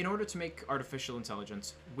 In order to make artificial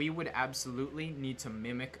intelligence, we would absolutely need to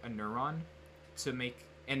mimic a neuron to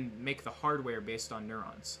make the hardware based on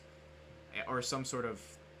neurons, or some sort of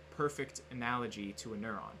perfect analogy to a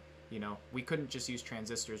neuron. We couldn't just use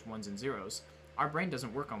transistors, ones and zeros. Our brain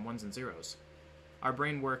doesn't work on ones and zeros. Our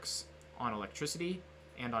brain works on electricity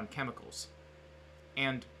and on chemicals.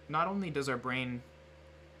 And not only does our brain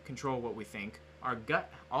control what we think, our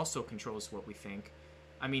gut also controls what we think.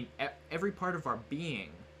 I mean, every part of our being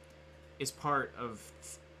is part of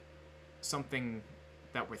something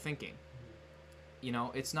that we're thinking.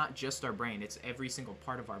 It's not just our brain, it's every single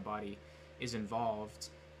part of our body is involved.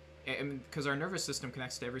 Because our nervous system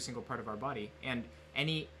connects to every single part of our body, and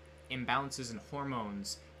any imbalances in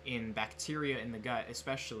hormones, in bacteria in the gut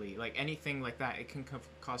especially, like anything like that, it can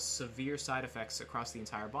cause severe side effects across the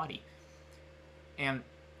entire body. And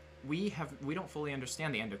we don't fully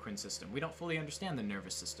understand the endocrine system. We don't fully understand the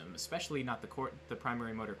nervous system, especially not the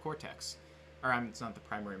primary motor cortex. It's not the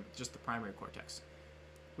primary, just the primary cortex.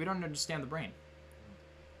 We don't understand the brain.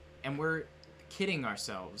 And we're kidding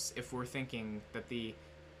ourselves if we're thinking that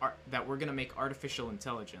that we're going to make artificial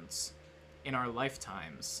intelligence in our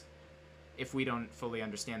lifetimes if we don't fully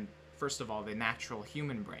understand, first of all, the natural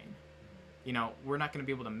human brain. We're not going to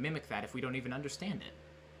be able to mimic that if we don't even understand it.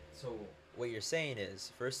 So What you're saying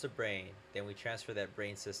is first the brain, then we transfer that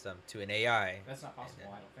brain system to an AI That's not possible,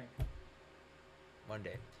 then- I don't think. one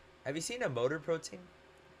day. Have you seen a motor protein?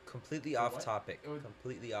 Completely A off what? topic. It would-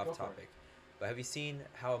 Completely go off for it. topic. But have you seen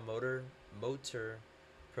how a motor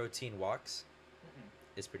protein walks? Mm-mm.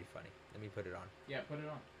 It's pretty funny. Let me put it on. Yeah, put it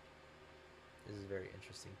on. This is very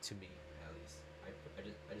interesting to me. at least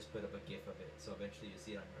I just put up a GIF of it, so eventually you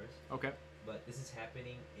see it on yours. Okay. But this is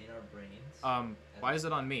happening in our brains. Why is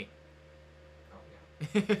it on me? Oh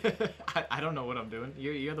yeah. I don't know what I'm doing.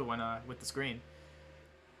 You're the one with the screen.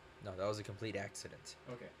 No, that was a complete accident.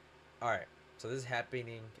 Okay. All right. So this is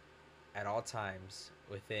happening at all times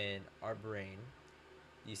within our brain.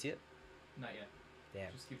 You see it? Not yet.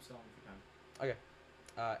 Damn. Just keep stalling if you can.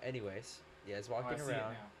 Anyways, yeah, it's Oh, I walking see it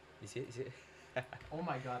around. now. You see it? You see it? Oh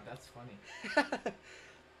my god, that's funny.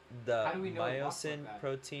 The How do we know it walks like myosin that?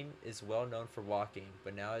 protein is well known for walking,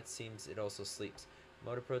 but now it seems it also sleeps.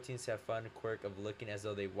 Motor proteins have fun quirk of looking as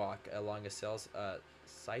though they walk along a cell's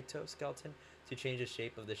cytoskeleton to change the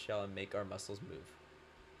shape of the shell and make our muscles move.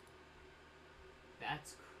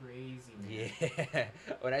 That's crazy, man. Yeah.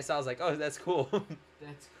 When I saw, I was like, "Oh, that's cool."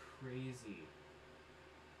 That's crazy.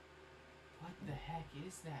 What the heck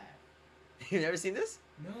is that? You've never seen this?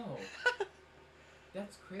 No.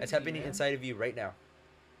 That's crazy. It's happening man. inside of you right now.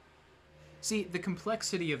 See, the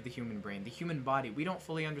complexity of the human brain, the human body, we don't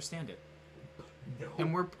fully understand it. No.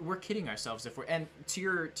 And we're kidding ourselves if we're, and to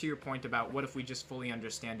your point about what if we just fully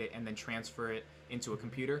understand it and then transfer it into a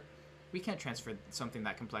computer, we can't transfer something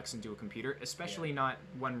that complex into a computer, especially not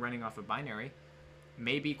one running off a binary.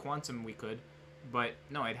 Maybe quantum we could, but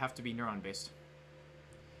no, it'd have to be neuron based.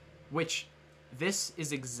 Which, this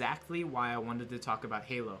is exactly why I wanted to talk about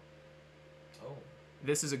Halo. Oh.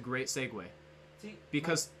 This is a great segue See,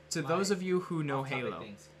 because to my those of you who know off-topic Halo,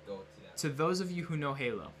 things go to that. to those of you who know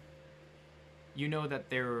Halo, you know that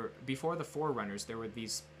before the Forerunners, there were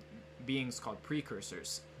these beings called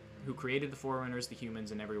precursors who created the Forerunners, the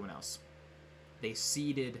humans, and everyone else. They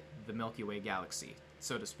seeded the Milky Way galaxy,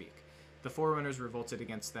 so to speak. The Forerunners revolted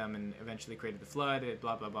against them and eventually created the Flood,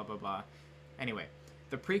 blah, blah, blah, blah, blah. Anyway,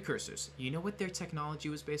 the precursors, you know what their technology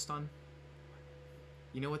was based on?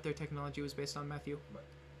 You know what their technology was based on, Matthew? What?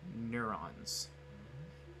 Neurons.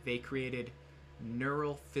 They created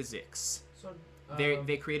neural physics. So,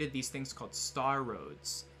 They created these things called star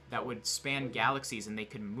roads that would span galaxies, and they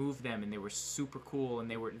could move them, and they were super cool,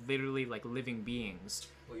 and they were literally like living beings.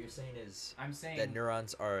 What you're saying is I'm saying that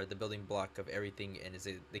neurons are the building block of everything and is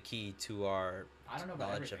the key to our I don't know about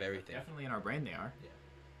knowledge of but everything. definitely in our brain they are.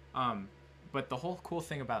 Yeah. But the whole cool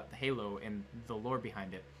thing about Halo and the lore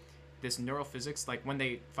behind it, this neural physics, like when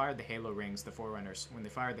they fired the Halo rings, the Forerunners, when they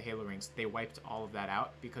fired the Halo rings, they wiped all of that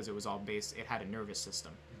out because it was all based. It had a nervous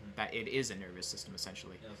system. That it is a nervous system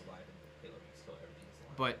essentially. It was alive and Halo makes so everything is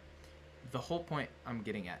alive. But the whole point I'm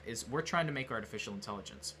getting at is we're trying to make artificial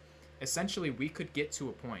intelligence. Essentially, we could get to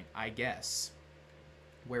a point, I guess,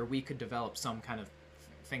 where we could develop some kind of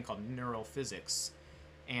thing called neural physics,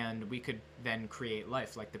 and we could then create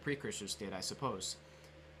life like the precursors did, I suppose.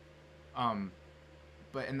 And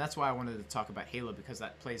that's why I wanted to talk about Halo, because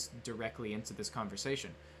that plays directly into this conversation.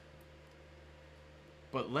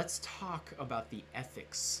 But let's talk about the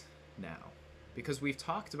ethics now. Because we've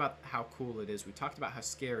talked about how cool it is. We've talked about how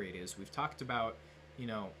scary it is. We've talked about,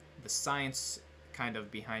 the science kind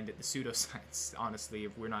of behind it, the pseudoscience, honestly,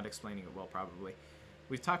 if we're not explaining it well, probably.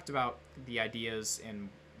 We've talked about the ideas and,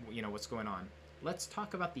 what's going on. Let's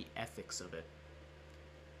talk about the ethics of it.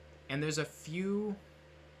 And there's a few,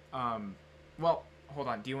 well, hold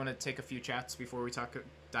on. Do you want to take a few chats before we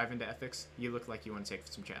dive into ethics? You look like you want to take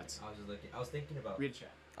some chats. I was thinking about. Read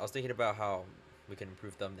chat. I was thinking about how we can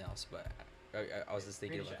improve thumbnails, but I was just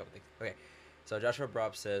thinking Read about a chat. couple things. Okay, so Joshua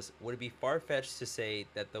Brob says, would it be far-fetched to say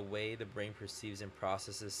that the way the brain perceives and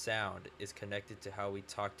processes sound is connected to how we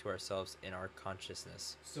talk to ourselves in our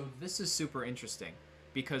consciousness? So this is super interesting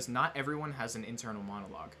because not everyone has an internal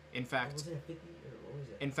monologue. In fact, Was it a 50 or what was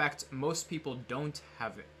it? In fact, most people don't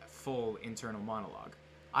have a full internal monologue.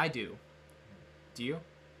 I do. Do you?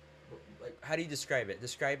 Like, how do you describe it?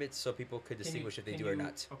 Describe it so people could distinguish if they do or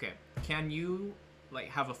not. Okay. Can you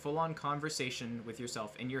have a full-on conversation with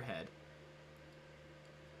yourself in your head?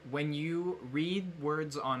 When you read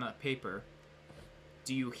words on a paper,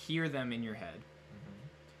 do you hear them in your head?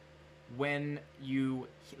 When you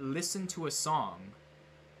listen to a song,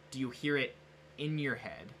 do you hear it in your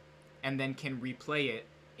head and then can replay it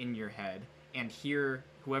in your head and hear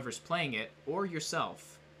whoever's playing it or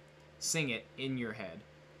yourself sing it in your head?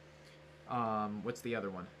 What's the other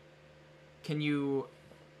one? Can you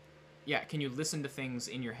listen to things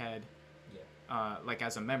in your head, like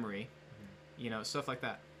as a memory, stuff like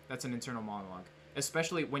that. That's an internal monologue.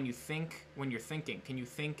 Especially when you're thinking, can you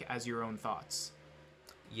think as your own thoughts?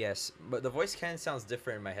 Yes, but the voice kind of sounds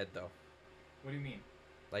different in my head though. What do you mean?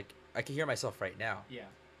 Like, I can hear myself right now. Yeah.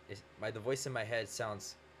 The voice in my head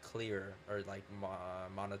sounds clearer or like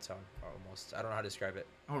monotone almost. I don't know how to describe it.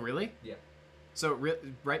 Oh, really? Yeah. So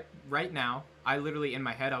right now, I literally in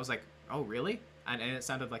my head I was like, "Oh, really?" And it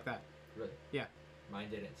sounded like that. Really? Yeah. Mine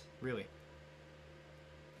didn't. Really.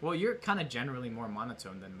 Well, you're kind of generally more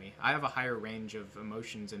monotone than me. I have a higher range of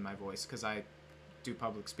emotions in my voice because I do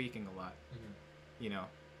public speaking a lot.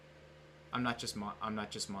 I'm not just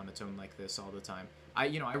monotone like this all the time. I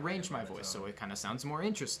range my voice so it kind of sounds more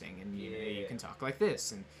interesting, and you can talk like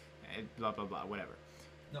this and blah blah blah, whatever.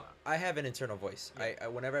 No. I have an internal voice. Yeah. I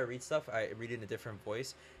whenever I read stuff, I read it in a different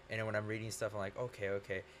voice, and then when I'm reading stuff, I'm like,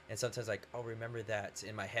 okay, and sometimes like I'll remember that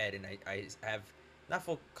in my head, and I have not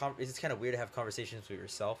full. It's kind of weird to have conversations with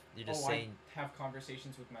yourself. You're just saying. I have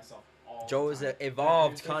conversations with myself all Joe the is time. an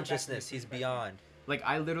evolved There's a back to consciousness. this, He's there's a back to beyond. Like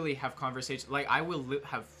I literally have conversations. Like I will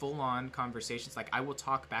have full-on conversations. Like I will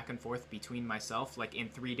talk back and forth between myself, like in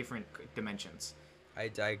 3 different dimensions. I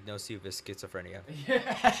diagnose you with schizophrenia.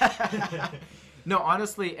 No,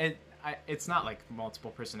 honestly, it's not like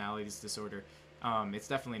multiple personalities disorder. It's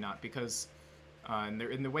definitely not because, and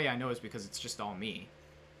the way I know is because it's just all me.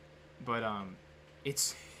 But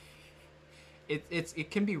it's it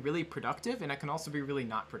can be really productive and it can also be really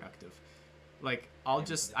not productive. Like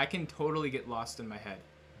I can totally get lost in my head.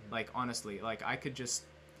 Like honestly, like I could just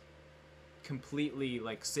completely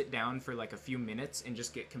like sit down for like a few minutes and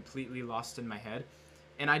just get completely lost in my head.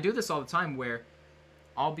 And I do this all the time where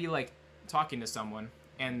I'll be like talking to someone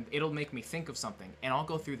and it'll make me think of something and I'll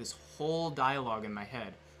go through this whole dialogue in my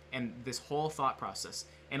head and this whole thought process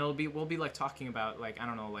and we'll be like talking about like I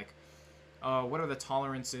don't know like what are the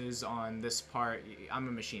tolerances on this part. I'm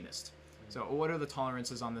a machinist, so what are the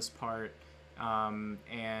tolerances on this part,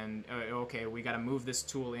 and okay, we got to move this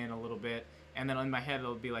tool in a little bit, and then in my head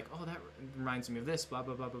it'll be like, oh, that reminds me of this, blah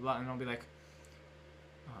blah blah blah blah, and I'll be like,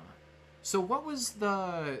 so what was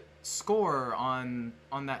the score on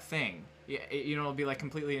that thing? Yeah, you know, it'll be like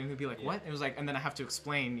completely, and it'll be like, Yeah. what? It was like, and then I have to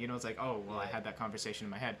explain, you know, it's like, oh, well, I Yeah. had that conversation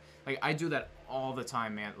in my head. Like, I do that all the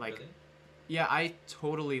time, man. Like, Really? yeah, I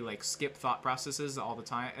totally, like, skip thought processes all the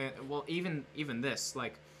time. Well, even this,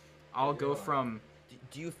 like, I'll go Yeah. from,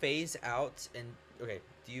 Do you phase out and okay?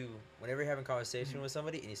 Do you whenever you're having a conversation Mm-hmm. with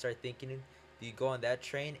somebody and you start thinking, do you go on that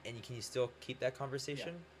train and can you still keep that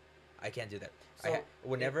conversation? I can't do that. So,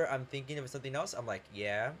 Whenever I'm thinking of something else, I'm like,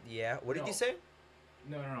 yeah. What did No. you say?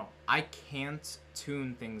 no. I can't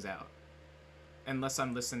tune things out. Unless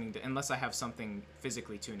unless I have something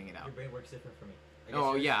physically tuning it out. Your brain works different for me. I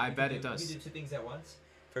Oh, guess yeah, you I can bet do- it does. You can do 2 things at once.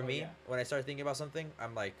 For Oh, me, yeah. when I start thinking about something,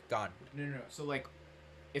 I'm like gone. No. So, like,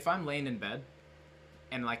 if I'm laying in bed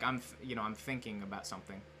and, like, I'm thinking about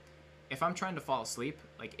something, if I'm trying to fall asleep,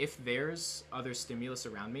 like, if there's other stimulus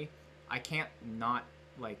around me, I can't not,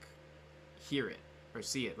 like, hear it or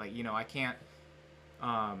see it. Like, you know, I can't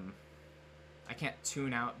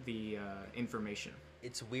tune out the information.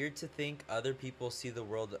 It's weird to think other people see the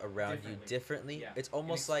world around you Differently. differently. Yeah. It's And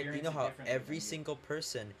almost like you know experience it how differently every than you. single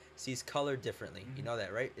person sees color differently. You Mhm. know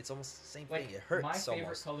that, right? It's almost the same Like, thing. It hurts my favorite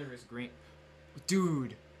almost. color is green.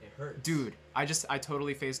 Dude, It hurts. I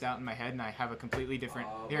totally phased out in my head and I have a completely different.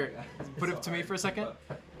 Oh my Here, God. put It's it so to me hard. for a second.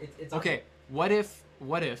 It's Okay, what if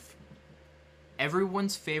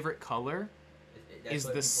everyone's favorite color, That's is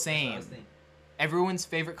what the that's what I was same. thinking. everyone's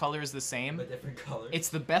favorite color is the same? But different colors. It's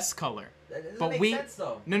the best color. That doesn't but make we- sense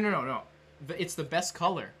though. No. It's the best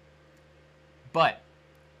color. But,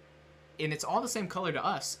 and it's all the same color to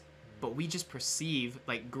us, but we just perceive,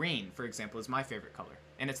 like green, for example, is my favorite color.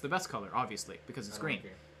 And it's the best color, obviously, because it's I don't green.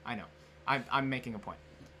 agree. I know. I'm making a point.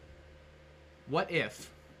 What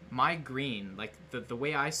if my green, like the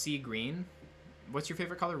way I see green, what's your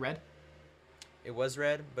favorite color? Red? It was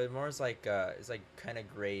red, but more is like it's like kind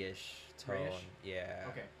of grayish tone. Grayish? Yeah.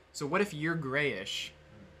 Okay. So what if your grayish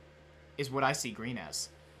is what I see green as?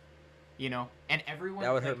 You know? And everyone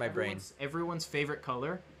That would hurt my brain. Everyone's favorite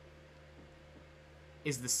color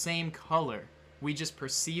is the same color. We just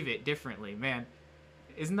perceive it differently. Man,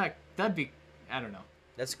 that'd be, I don't know.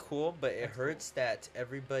 That's cool, but it That's cool. hurts that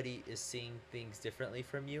everybody is seeing things differently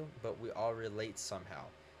from you, but we all relate somehow.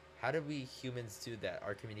 How do we humans do that? Our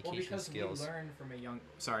Well, communication because skills. we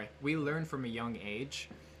learn from a young age,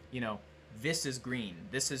 you know, this is green,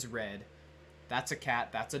 this is red, that's a cat,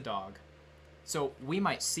 that's a dog. So we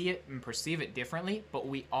might see it and perceive it differently, but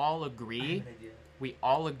we all I have agree, an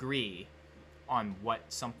idea. on what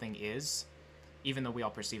something is, even though we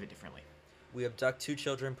all perceive it differently. We abduct 2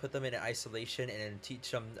 children, put them in isolation, and then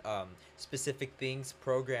teach them specific things,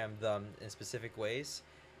 program them in specific ways.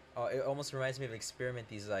 It almost reminds me of an experiment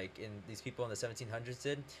these people in the 1700s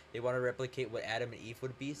did. They want to replicate what Adam and Eve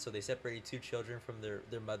would be, so they separated 2 children from their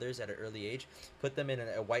mothers at an early age, put them in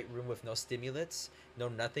a white room with no stimulants, no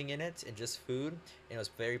nothing in it, and just food, and it was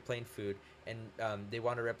very plain food. And they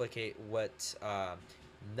want to replicate what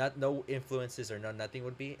no influences or nothing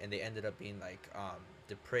would be, and they ended up being like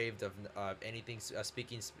depraved of anything.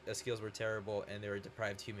 Speaking skills were terrible, and they were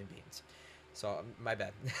deprived human beings. So my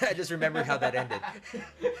bad. I just remembered how that ended.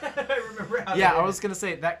 I remember how. Yeah, that I was ended. gonna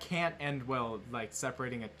say that can't end well, like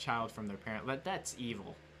separating a child from their parent. That's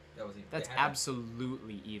evil. That was even. That's they had that.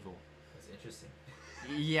 absolutely evil. That's interesting.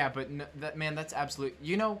 Yeah, but that's absolute.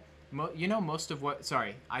 You know, You know, most of what.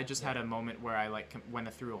 Sorry, I just Yeah. had a moment where I like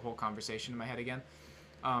went through a whole conversation in my head again.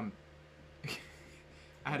 Um,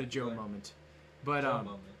 I had a Joe Go ahead. moment, but Joe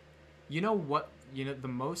moment. you know what? You know the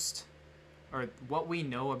most, or what we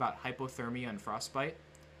know about hypothermia and frostbite.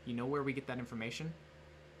 You know where we get that information?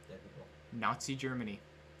 Dead people. Nazi Germany,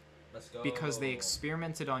 Let's go. because they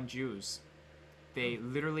experimented on Jews. They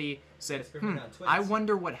literally said, Experimented on twins. I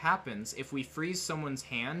wonder what happens if we freeze someone's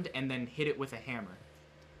hand and then hit it with a hammer.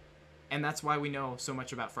 And that's why we know so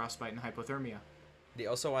much about frostbite and hypothermia. They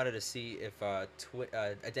also wanted to see if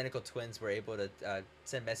identical twins were able to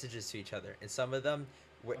send messages to each other, and some of them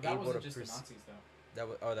were able to. though. That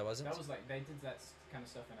wasn't. That was like they did that kind of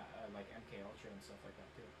stuff in like MK Ultra and stuff like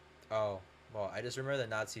that too. Oh, well, I just remember the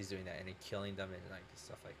Nazis doing that and then killing them and like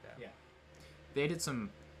stuff like that. Yeah. They did some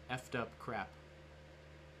effed up crap.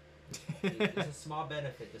 It's a small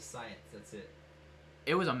benefit to science. That's it.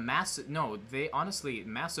 It was a massive they honestly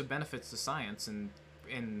massive benefits to science and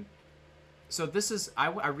so this is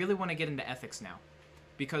I really want to get into ethics now,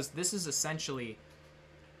 because this is essentially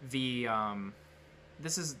the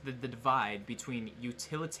this is the divide between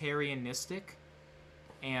utilitarianistic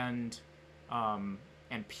and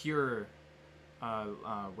pure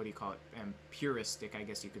what do you call it, and puristic, I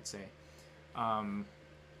guess you could say,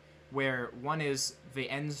 where one is the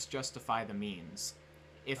ends justify the means.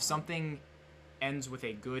 If something ends with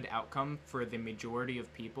a good outcome for the majority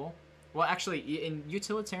of people, well, actually, in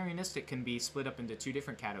utilitarianistic can be split up into two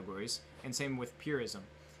different categories, and same with purism.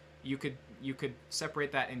 You could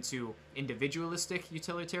separate that into individualistic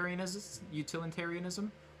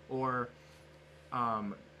utilitarianism, or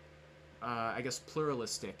I guess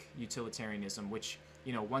pluralistic utilitarianism, which,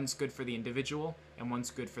 you know, one's good for the individual and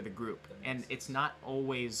one's good for the group, and it's not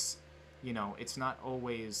always, you know, it's not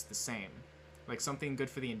always the same. Like, something good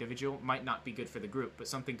for the individual might not be good for the group, but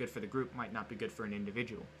something good for the group might not be good for an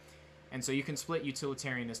individual. And so you can split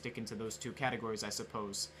utilitarianistic into those two categories, I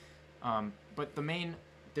suppose. But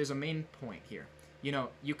there's a main point here. You know,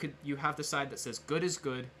 you have the side that says good is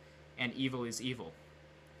good and evil is evil.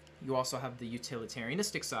 You also have the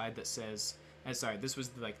utilitarianistic side that says, this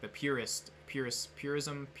was like the puristic,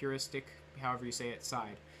 however you say it,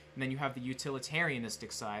 side. And then you have the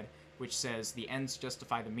utilitarianistic side, which says the ends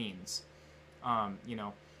justify the means. You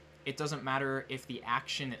know, it doesn't matter if the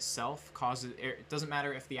action itself it doesn't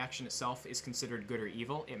matter if the action itself is considered good or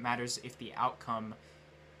evil. It matters if the outcome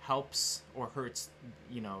helps or hurts,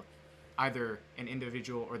 you know, either an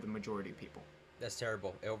individual or the majority of people. That's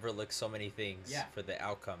terrible. It overlooks so many things Yeah. for the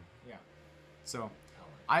outcome. Yeah. So,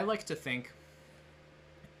 I like to think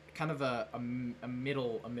kind of a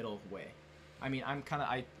middle way. I mean,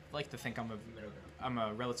 I like to think Middle ground. I'm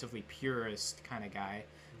a relatively purist kind of guy,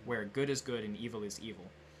 where good is good and evil is evil.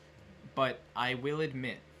 But I will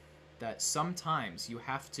admit that sometimes you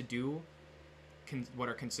have to do what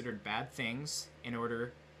are considered bad things in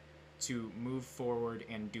order to move forward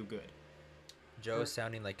and do good. Joe's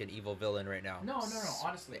sounding like an evil villain right now. No,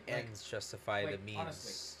 honestly. The ends justify the like, means.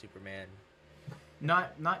 honestly. Superman.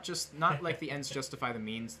 Not like the ends justify the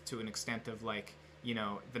means to an extent of, like, you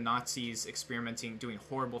know, the Nazis experimenting, doing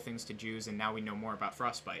horrible things to Jews, and now we know more about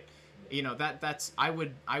frostbite. You know, that's I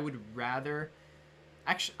would rather.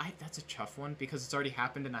 Actually, that's a tough one because it's already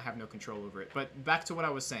happened and I have no control over it. But back to what I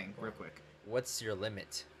was saying, real quick. What's your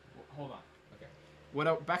limit? Hold on.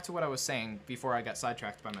 Okay. Back to what I was saying before I got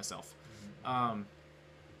sidetracked by myself.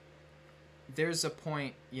 There's a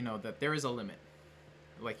point, you know, that there is a limit,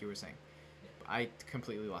 like you were saying. I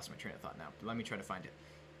completely lost my train of thought now, but let me try to find it.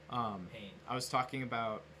 Pain. I was talking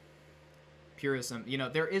about purism. You know,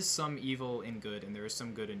 there is some evil in good, and there is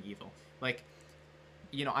some good in evil. Like,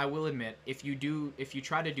 you know, I will admit, if you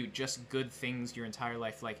try to do just good things your entire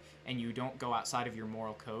life, like, and you don't go outside of your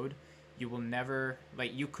moral code, you will never,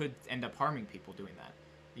 like, you could end up harming people doing that.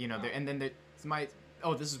 You know,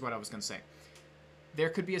 this is what I was gonna say. There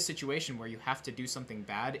could be a situation where you have to do something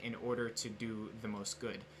bad in order to do the most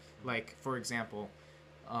good. Like, for example,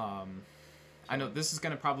 I know this is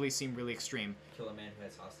gonna probably seem really extreme. Kill a man who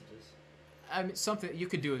has hostages. I mean, something you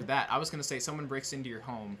could do with that. I was gonna say someone breaks into your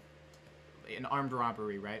home, an armed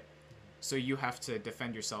robbery, right? So you have to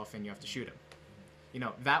defend yourself and you have to shoot him. You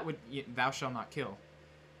know, thou shalt not kill.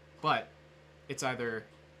 But it's either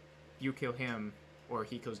you kill him or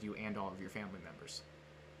he kills you and all of your family members.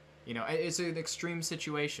 You know, it's an extreme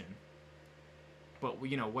situation. But,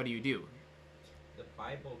 you know, what do you do? The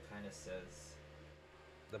Bible kind of says.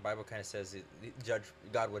 The Bible kind of says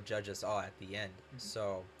God will judge us all at the end. Mm-hmm.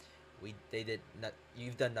 So,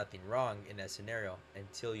 you've done nothing wrong in that scenario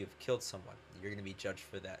until you've killed someone. You're going to be judged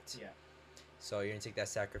for that. Yeah. So you're going to take that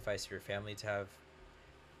sacrifice for your family to have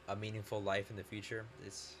a meaningful life in the future.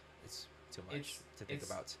 it's too much to think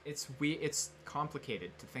about. It's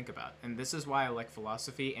complicated to think about, and this is why I like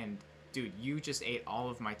philosophy. And dude, you just ate all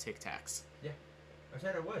of my Tic Tacs. Yeah, I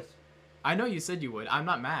said it was. I know you said you would. I'm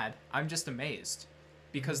not mad. I'm just amazed,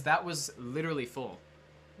 because that was literally full,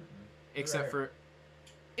 except Right. for,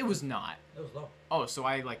 it was not. It was low. Oh, so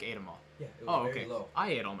I like ate them all. Yeah, it was Oh, very okay. low. I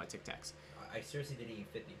ate all my Tic Tacs. I seriously didn't eat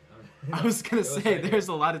 50. I was gonna It was say right there's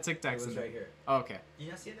here. a lot of Tic It Tacs was in there. right here. Oh, okay. Did you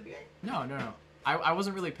not see it in the beginning? No. I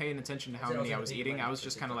wasn't really paying attention to I how said I was many I gonna was take eating. mine I was for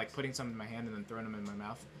just Tic kind of like Tacs. putting some in my hand and then throwing them in my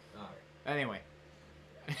mouth. Alright. Anyway,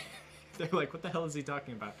 they're like, "What the hell is he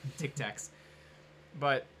talking about?" Tic Tacs.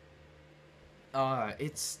 But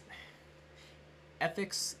it's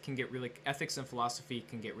ethics and philosophy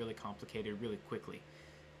can get really complicated really quickly,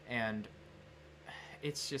 and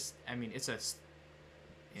it's just, I mean, it's a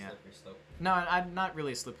yeah. Slippery slope. No, I'm not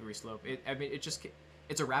really a slippery slope.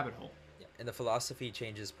 It's a rabbit hole. Yeah. And the philosophy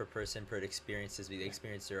changes per person, per experiences. They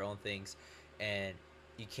experience their own things, and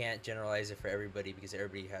you can't generalize it for everybody because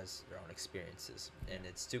everybody has their own experiences, and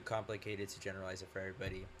it's too complicated to generalize it for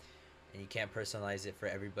everybody, and you can't personalize it for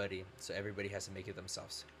everybody. So everybody has to make it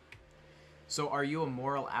themselves. So, are you a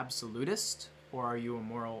moral absolutist or are you a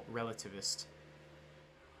moral relativist?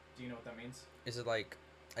 Do you know what that means? Is it like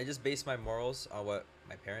I just base my morals on what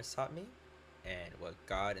my parents taught me, and what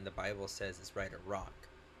God in the Bible says is right or wrong?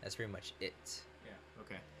 That's pretty much it. Yeah.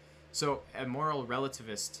 Okay. So a moral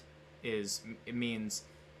relativist it means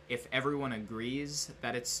if everyone agrees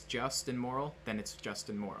that it's just and moral, then it's just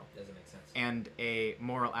and moral. Doesn't make sense. And a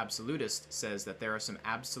moral absolutist says that there are some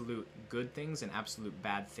absolute good things and absolute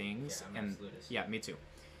bad things. Yeah, I'm and absolutist. yeah, me too.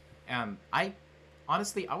 I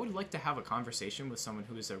honestly, I would like to have a conversation with someone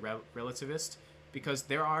who is a relativist, because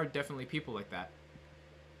there are definitely people like that.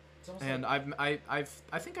 It's almost And like,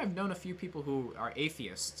 I think I've known a few people who are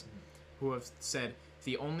atheists who have said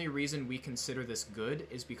the only reason we consider this good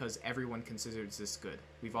is because everyone considers this good.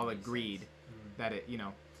 We've all Makes agreed sense. that it,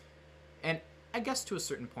 and I guess to a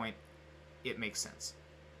certain point it makes sense.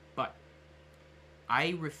 But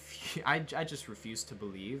I just refuse to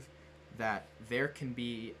believe that there can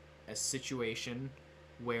be a situation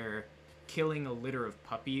where killing a litter of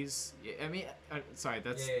puppies, I mean, sorry,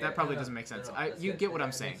 that probably doesn't make sense. You get what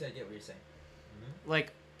I'm saying. I get what you're saying.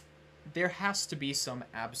 Like, there has to be some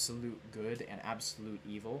absolute good and absolute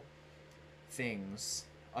evil things,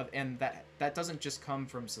 and that doesn't just come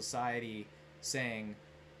from society saying,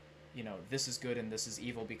 this is good and this is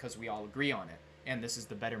evil because we all agree on it, and this is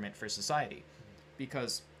the betterment for society.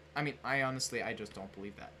 Because, I mean, I just don't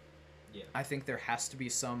believe that. Yeah. I think there has to be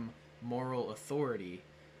some moral authority,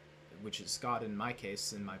 which is God in my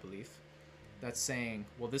case, in my belief, that's saying,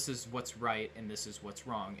 well, this is what's right and this is what's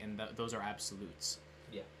wrong, and those are absolutes.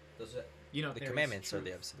 Yeah. Those are, The there is commandments are truth.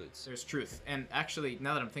 the absolutes. There's truth. And actually,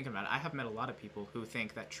 now that I'm thinking about it, I have met a lot of people who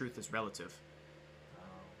think that truth is relative.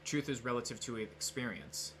 Truth is relative to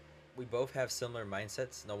experience. We both have similar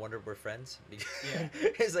mindsets. No wonder we're friends. Yeah.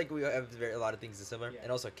 It's like we have a lot of things that are similar. Yeah.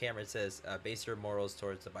 And also, Cameron says, base your morals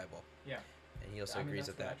towards the Bible. Yeah. And he also agrees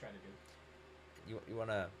with that. I try to do. I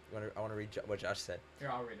wanna read what Josh said. Here,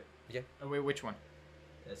 I'll read it. Okay. Oh, wait, which one?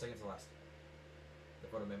 second to last. The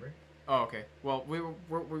photo memory. Oh, okay. Well, we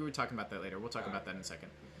were talking about that later. We'll talk about that in a second.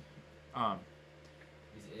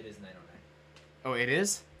 It is 909. Oh, it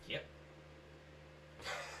is? Yep.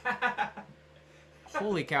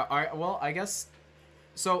 Holy cow. All right, well, I guess...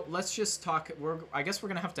 So, let's just talk... I guess we're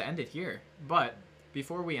going to have to end it here. But,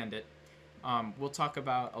 before we end it, we'll talk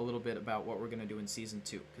about a little bit about what we're going to do in Season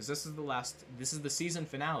 2. Because this is the season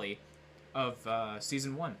finale of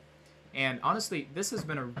Season 1. And, honestly, this has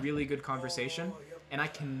been a really good conversation. And I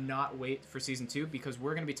cannot wait for Season 2, because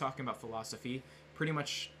we're going to be talking about philosophy. Pretty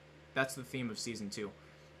much, that's the theme of Season 2.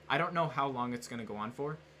 I don't know how long it's going to go on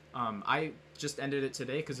for. I just ended it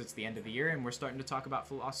today because it's the end of the year and we're starting to talk about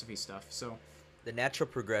philosophy stuff. So The natural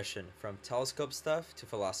progression from telescope stuff to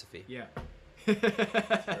philosophy. yeah.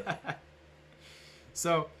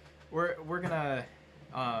 So we're gonna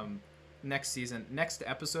next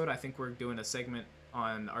episode, I think we're doing a segment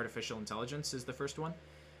on artificial intelligence is the first one.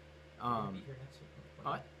 Are we gonna be here next Monday?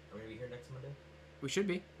 what? Are we gonna be here next Monday? We should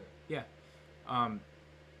be. Yeah.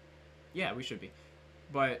 Yeah, we should be.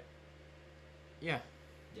 But yeah.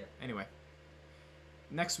 Yeah. Anyway.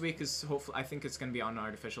 Next week is hopefully, I think it's going to be on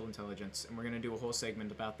artificial intelligence, and we're going to do a whole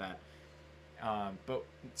segment about that. But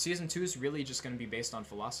Season 2 is really just going to be based on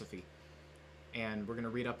philosophy. And we're going to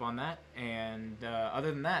read up on that. And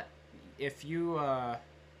other than that, if you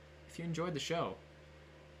enjoyed the show,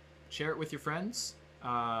 share it with your friends,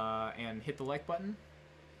 and hit the like button.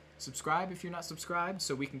 Subscribe if you're not subscribed,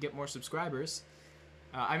 so we can get more subscribers.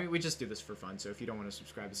 I mean, we just do this for fun, so if you don't want to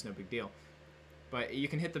subscribe, it's no big deal. But you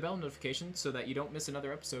can hit the bell notification so that you don't miss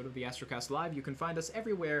another episode of the Astrocast Live. You can find us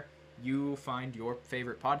everywhere you find your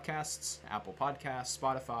favorite podcasts, Apple Podcasts,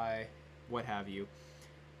 Spotify, what have you.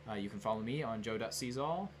 You can follow me on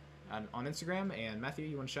joe.czall on Instagram. And Matthew,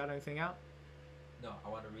 you want to shout anything out? No, I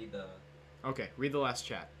want to read the. Okay, read the last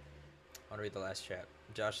chat. I want to read the last chat.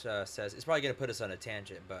 Josh says it's probably gonna put us on a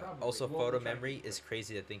tangent, but Probably. also We'll photo try to memory keep is it.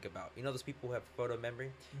 crazy to think about. You know those people who have photo memory,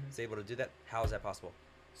 Mm-hmm. is able to do that? How is that possible?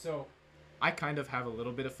 So, I kind of have a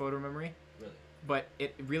little bit of photo memory, Really. but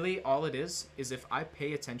it really all it is if I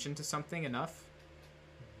pay attention to something enough,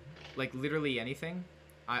 like literally anything,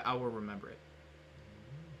 I will remember it.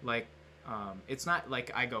 Like, it's not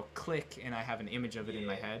like I go click and I have an image of it in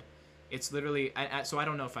my Yeah. head. It's literally so I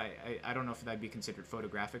don't know if I don't know if that'd be considered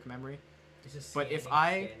photographic memory. It's just But if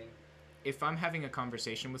scanning. If I'm having a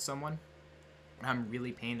conversation with someone and I'm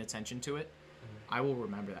really paying attention to it, Mhm. I will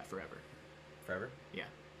remember that forever. Forever? Yeah.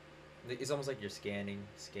 It's almost like you're scanning.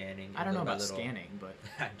 I don't know little by about little. scanning, but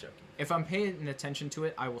I'm joking. if I'm paying attention to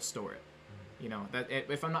it, I will store it. Mhm. You know, that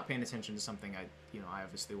if I'm not paying attention to something, I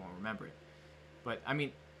obviously won't remember it. But I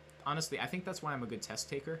mean, honestly, I think that's why I'm a good test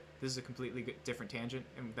taker. This is a completely different tangent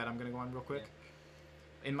that I'm going to go on real quick.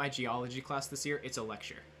 In my geology class this year, it's a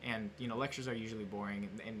lecture, and lectures are usually boring,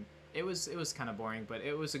 and it was kind of boring, but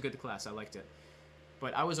it was a good class. I liked it,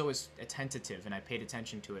 but I was always attentive and I paid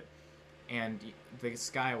attention to it. And this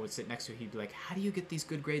guy I would sit next to, he'd be like, "How do you get these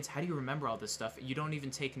good grades? How do you remember all this stuff? You don't even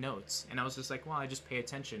take notes." And I was just like, "Well, I just pay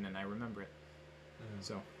attention and I remember it." Mhm.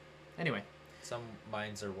 So, anyway, Some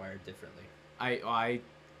minds are wired differently. I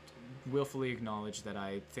willfully acknowledge that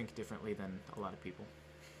I think differently than a lot of people.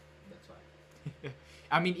 That's why.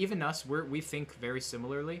 I mean, even us, we think very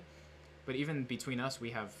similarly, but even between us,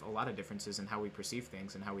 we have a lot of differences in how we perceive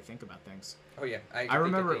things and how we think about things. Oh yeah, I can think of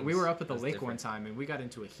remember we things were up at the as lake different. one time and we got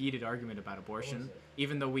into a heated argument about abortion, it?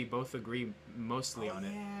 even though we both agree mostly on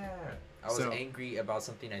it. Yeah. I was So- angry about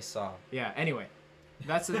something I saw. Yeah. Anyway,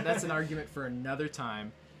 that's an argument for another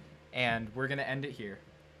time, and we're gonna end it here.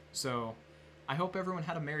 So, I hope everyone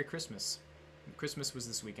had a Merry Christmas. Christmas was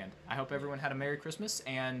this weekend. I hope everyone had a Merry Christmas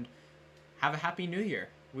and have a Happy New Year.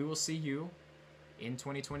 We will see you in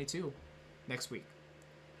 2022 next week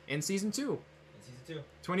in season 2. In season 2.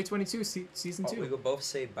 2022 season Oh, we 2. will both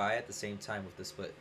say bye at the same time with the split.